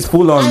 He's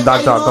full on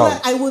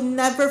DuckDuckGo. I will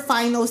never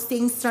find those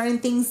things, certain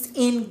things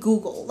in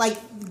Google. Like,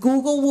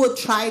 Google will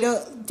try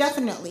to...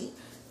 Definitely.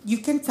 You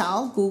can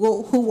tell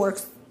Google who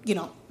works,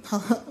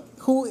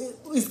 who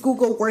is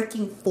Google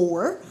working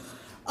for.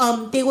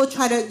 They will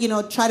try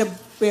to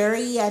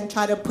bury and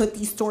try to put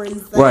these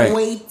stories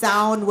way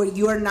down where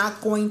you are not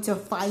going to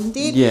find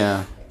it.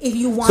 Yeah. If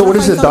you want So what to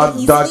is find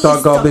it?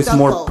 something .gov is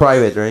more DuckDuckGo.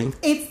 private, right?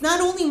 It's not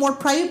only more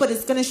private, but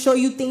it's going to show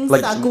you things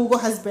Like- that Google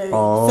has buried.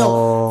 Oh.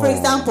 So, for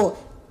example,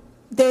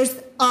 there's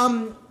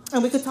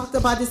and we could talk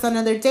about this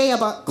another day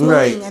about cloning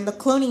Right. and the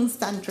cloning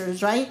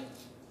centers, right?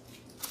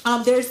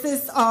 There's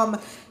this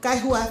guy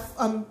who I've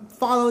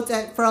followed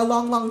for a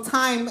long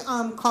time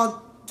called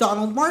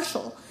Donald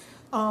Marshall.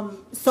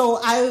 So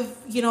I've,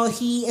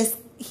 he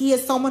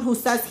is someone who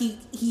says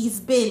he's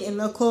been in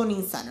the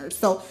cloning center.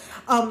 So,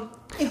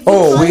 if you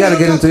Oh, try we gotta to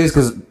get look into up- this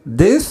because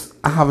this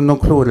I have no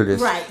clue what it is.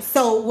 Right.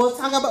 So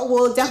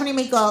we'll definitely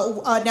make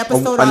an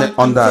episode On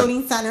on that.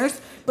 cloning centers.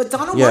 But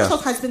Donald Yeah. Marshall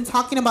has been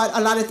talking about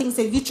a lot of things.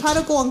 If you try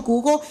to go on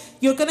Google,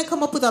 you're gonna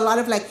come up with a lot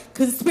of like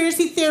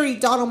conspiracy theory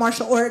Donald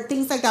Marshall or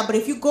things like that. But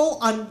if you go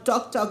on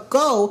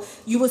DuckDuckGo,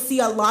 you will see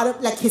a lot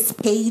of like his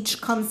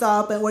page comes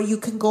up and where you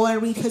can go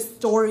and read his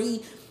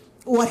story,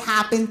 what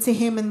happened to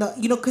him, and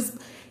because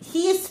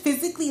he is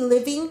physically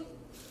living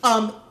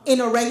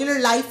in a regular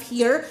life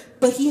here,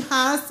 but he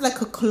has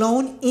like a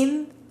clone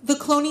in the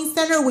cloning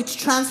center, which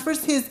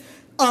transfers his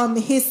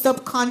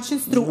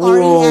subconscious through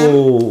REM.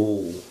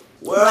 Whoa.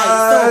 What?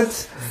 Right,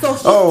 so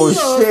he Oh,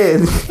 feels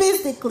shit.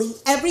 physically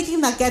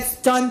everything that gets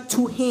done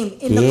to him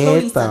in the Get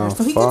cloning the center.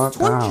 So he fuck gets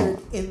tortured out.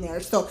 in there.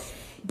 So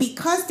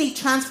because they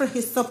transfer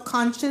his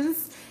subconscious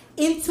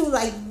into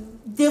like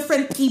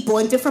different people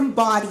and different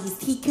bodies,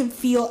 he can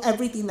feel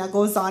everything that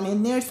goes on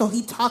in there. So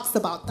he talks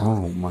about them.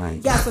 Oh my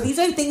god. Yeah, so these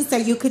are things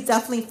that you could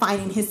definitely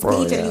find in his Bro,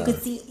 page, and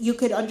yeah. you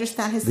could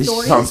understand his This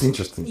story. sounds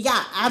interesting.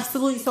 Yeah,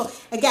 absolutely. So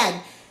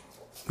again,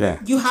 Yeah.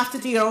 you have to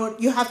do your own.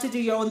 You have to do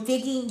your own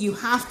digging. You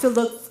have to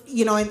look,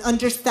 and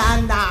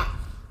understand that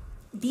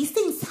these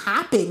things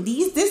happen.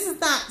 This is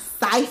not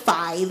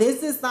sci-fi.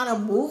 This is not a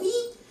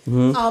movie.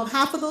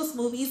 Half of those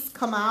movies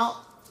come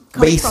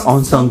Based from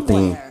on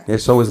something. somewhere.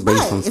 It's always based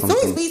Right, on it's something.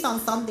 always based on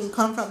something.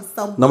 Come from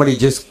somewhere. Nobody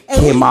just And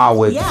came out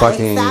with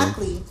fucking.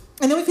 exactly.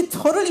 And then we could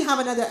totally have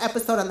another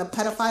episode on the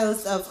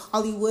pedophiles of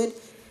Hollywood.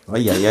 Oh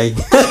yeah.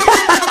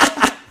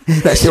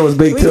 That shit was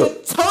big We too.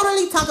 could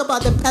totally talk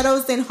about the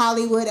pedos in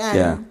Hollywood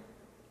and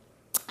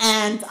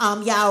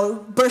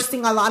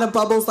bursting a lot of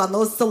bubbles on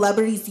those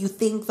celebrities you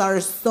think are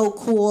so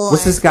cool.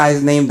 What's this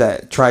guy's name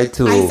that tried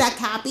to? Isaac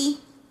Happy?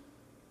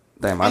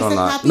 Damn, I don't Isaac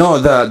know. Happy? No,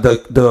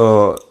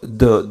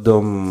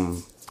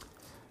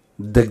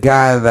 the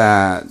guy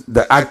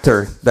the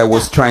actor that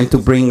was trying to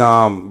bring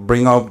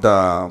up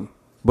the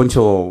bunch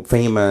of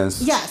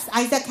famous. Yes,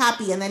 Isaac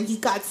Happy, and then he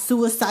got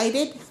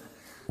suicided.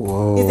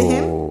 Whoa. Is it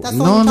him? That's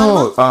the no, one you're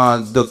no.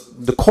 talking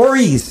The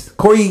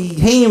Corey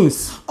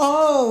Hames.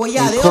 Oh,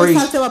 yeah, And they Corey-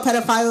 always talked about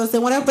pedophiles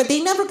and whatever, but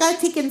they never got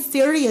taken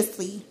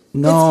seriously. It's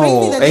No,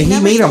 crazy that and they he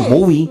never made a did.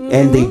 movie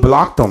and they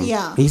blocked him.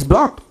 Yeah. He's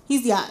blocked.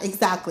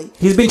 Exactly.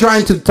 He's been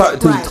trying to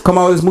Right. come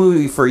out with this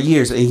movie for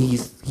years, and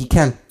he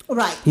can't.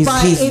 Right. He's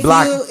if you're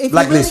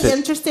blacklisted. really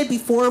interested,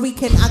 before we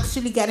can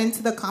actually get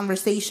into the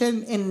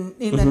conversation in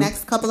Mm-hmm. the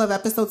next couple of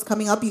episodes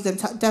coming up, you can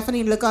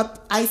definitely look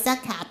up Isaac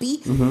Happy.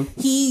 Mm-hmm.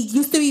 He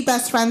used to be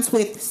best friends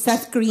with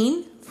Seth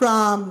Green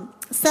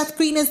Seth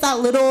Green is that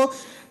little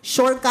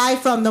short guy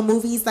from the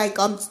movies like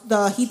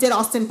he did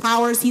Austin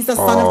Powers. He's the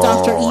son of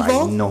Dr.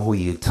 Evil. I know who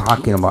you're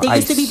talking about. They I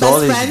used to be saw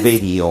best this friends.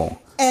 video.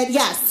 And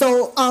yeah,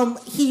 so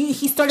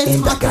he started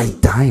And that talking.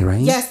 guy died, right?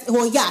 Yes,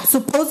 well, yeah.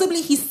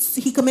 Supposedly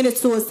he committed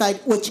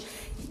suicide, which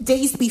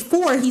days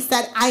before he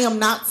said, "I am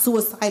not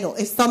suicidal.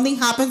 If something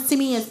happens to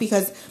me, it's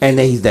because." And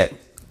then he's dead.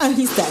 And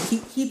he said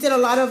he did a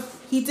lot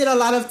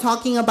of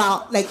talking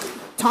about like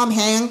Tom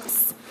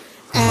Hanks,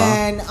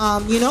 and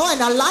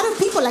and a lot of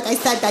people, like I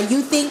said, that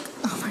you think,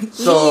 oh my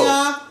So,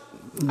 God,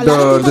 a lot the of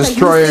people that you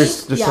destroyers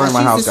think- destroying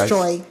my house, guys.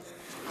 destroying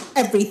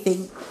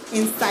everything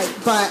in sight.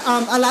 But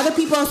a lot of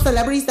people,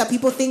 celebrities that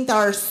people think that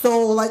are so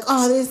like,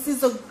 oh,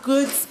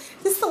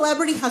 this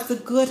celebrity has a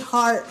good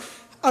heart,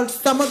 are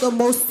some of the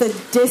most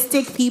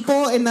sadistic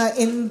people in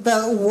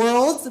the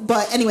world.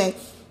 But anyway,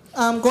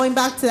 going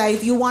back to that,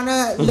 if you want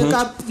to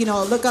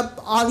look up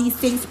all these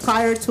things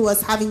prior to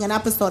us having an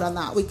episode on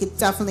that, we could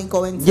definitely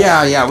go into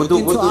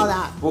we'll all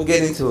that. We'll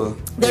get into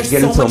There's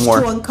get so into much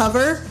more. to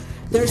uncover.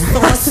 There's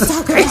so much to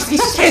talk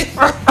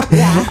about.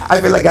 Yeah. I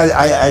feel like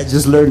I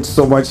just learned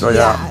so much right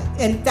now.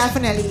 Yeah, and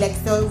definitely, like,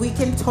 so we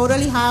can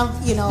totally have,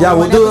 Yeah,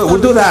 one we'll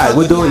episode do that. talk-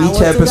 We'll do yeah, each we'll do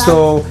that.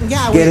 episode.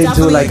 Yeah, Get we'll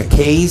into like a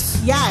definitely-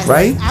 case. Yes,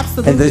 right.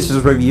 absolutely. And then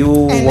just review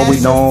And what we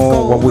let's know, just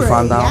go what we over it,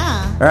 found out.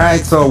 yeah. All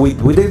right, so we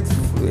did.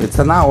 It's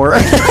an hour.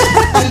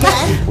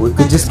 Again? We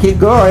could just keep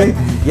going.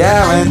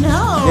 Yeah, I man.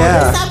 know.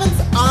 Yeah. This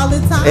happens all the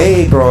time.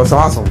 Hey, bro, it's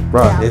awesome,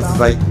 bro. Yeah, It's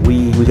bro. like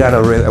we got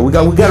a we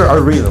got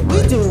our rhythm. We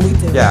right? do.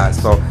 Yeah,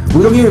 so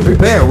we don't even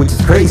prepare, which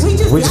is crazy.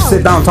 We just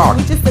sit down and talk.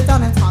 We just sit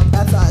down and talk.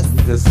 That's us.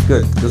 It's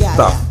good Yeah,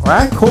 stuff. yeah. All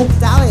right, cool.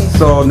 Dale.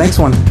 So next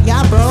one.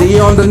 Yeah, bro. See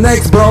you on the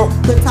next, bro.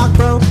 Good talk,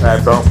 bro. All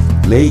right, bro.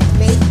 Late.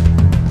 Late.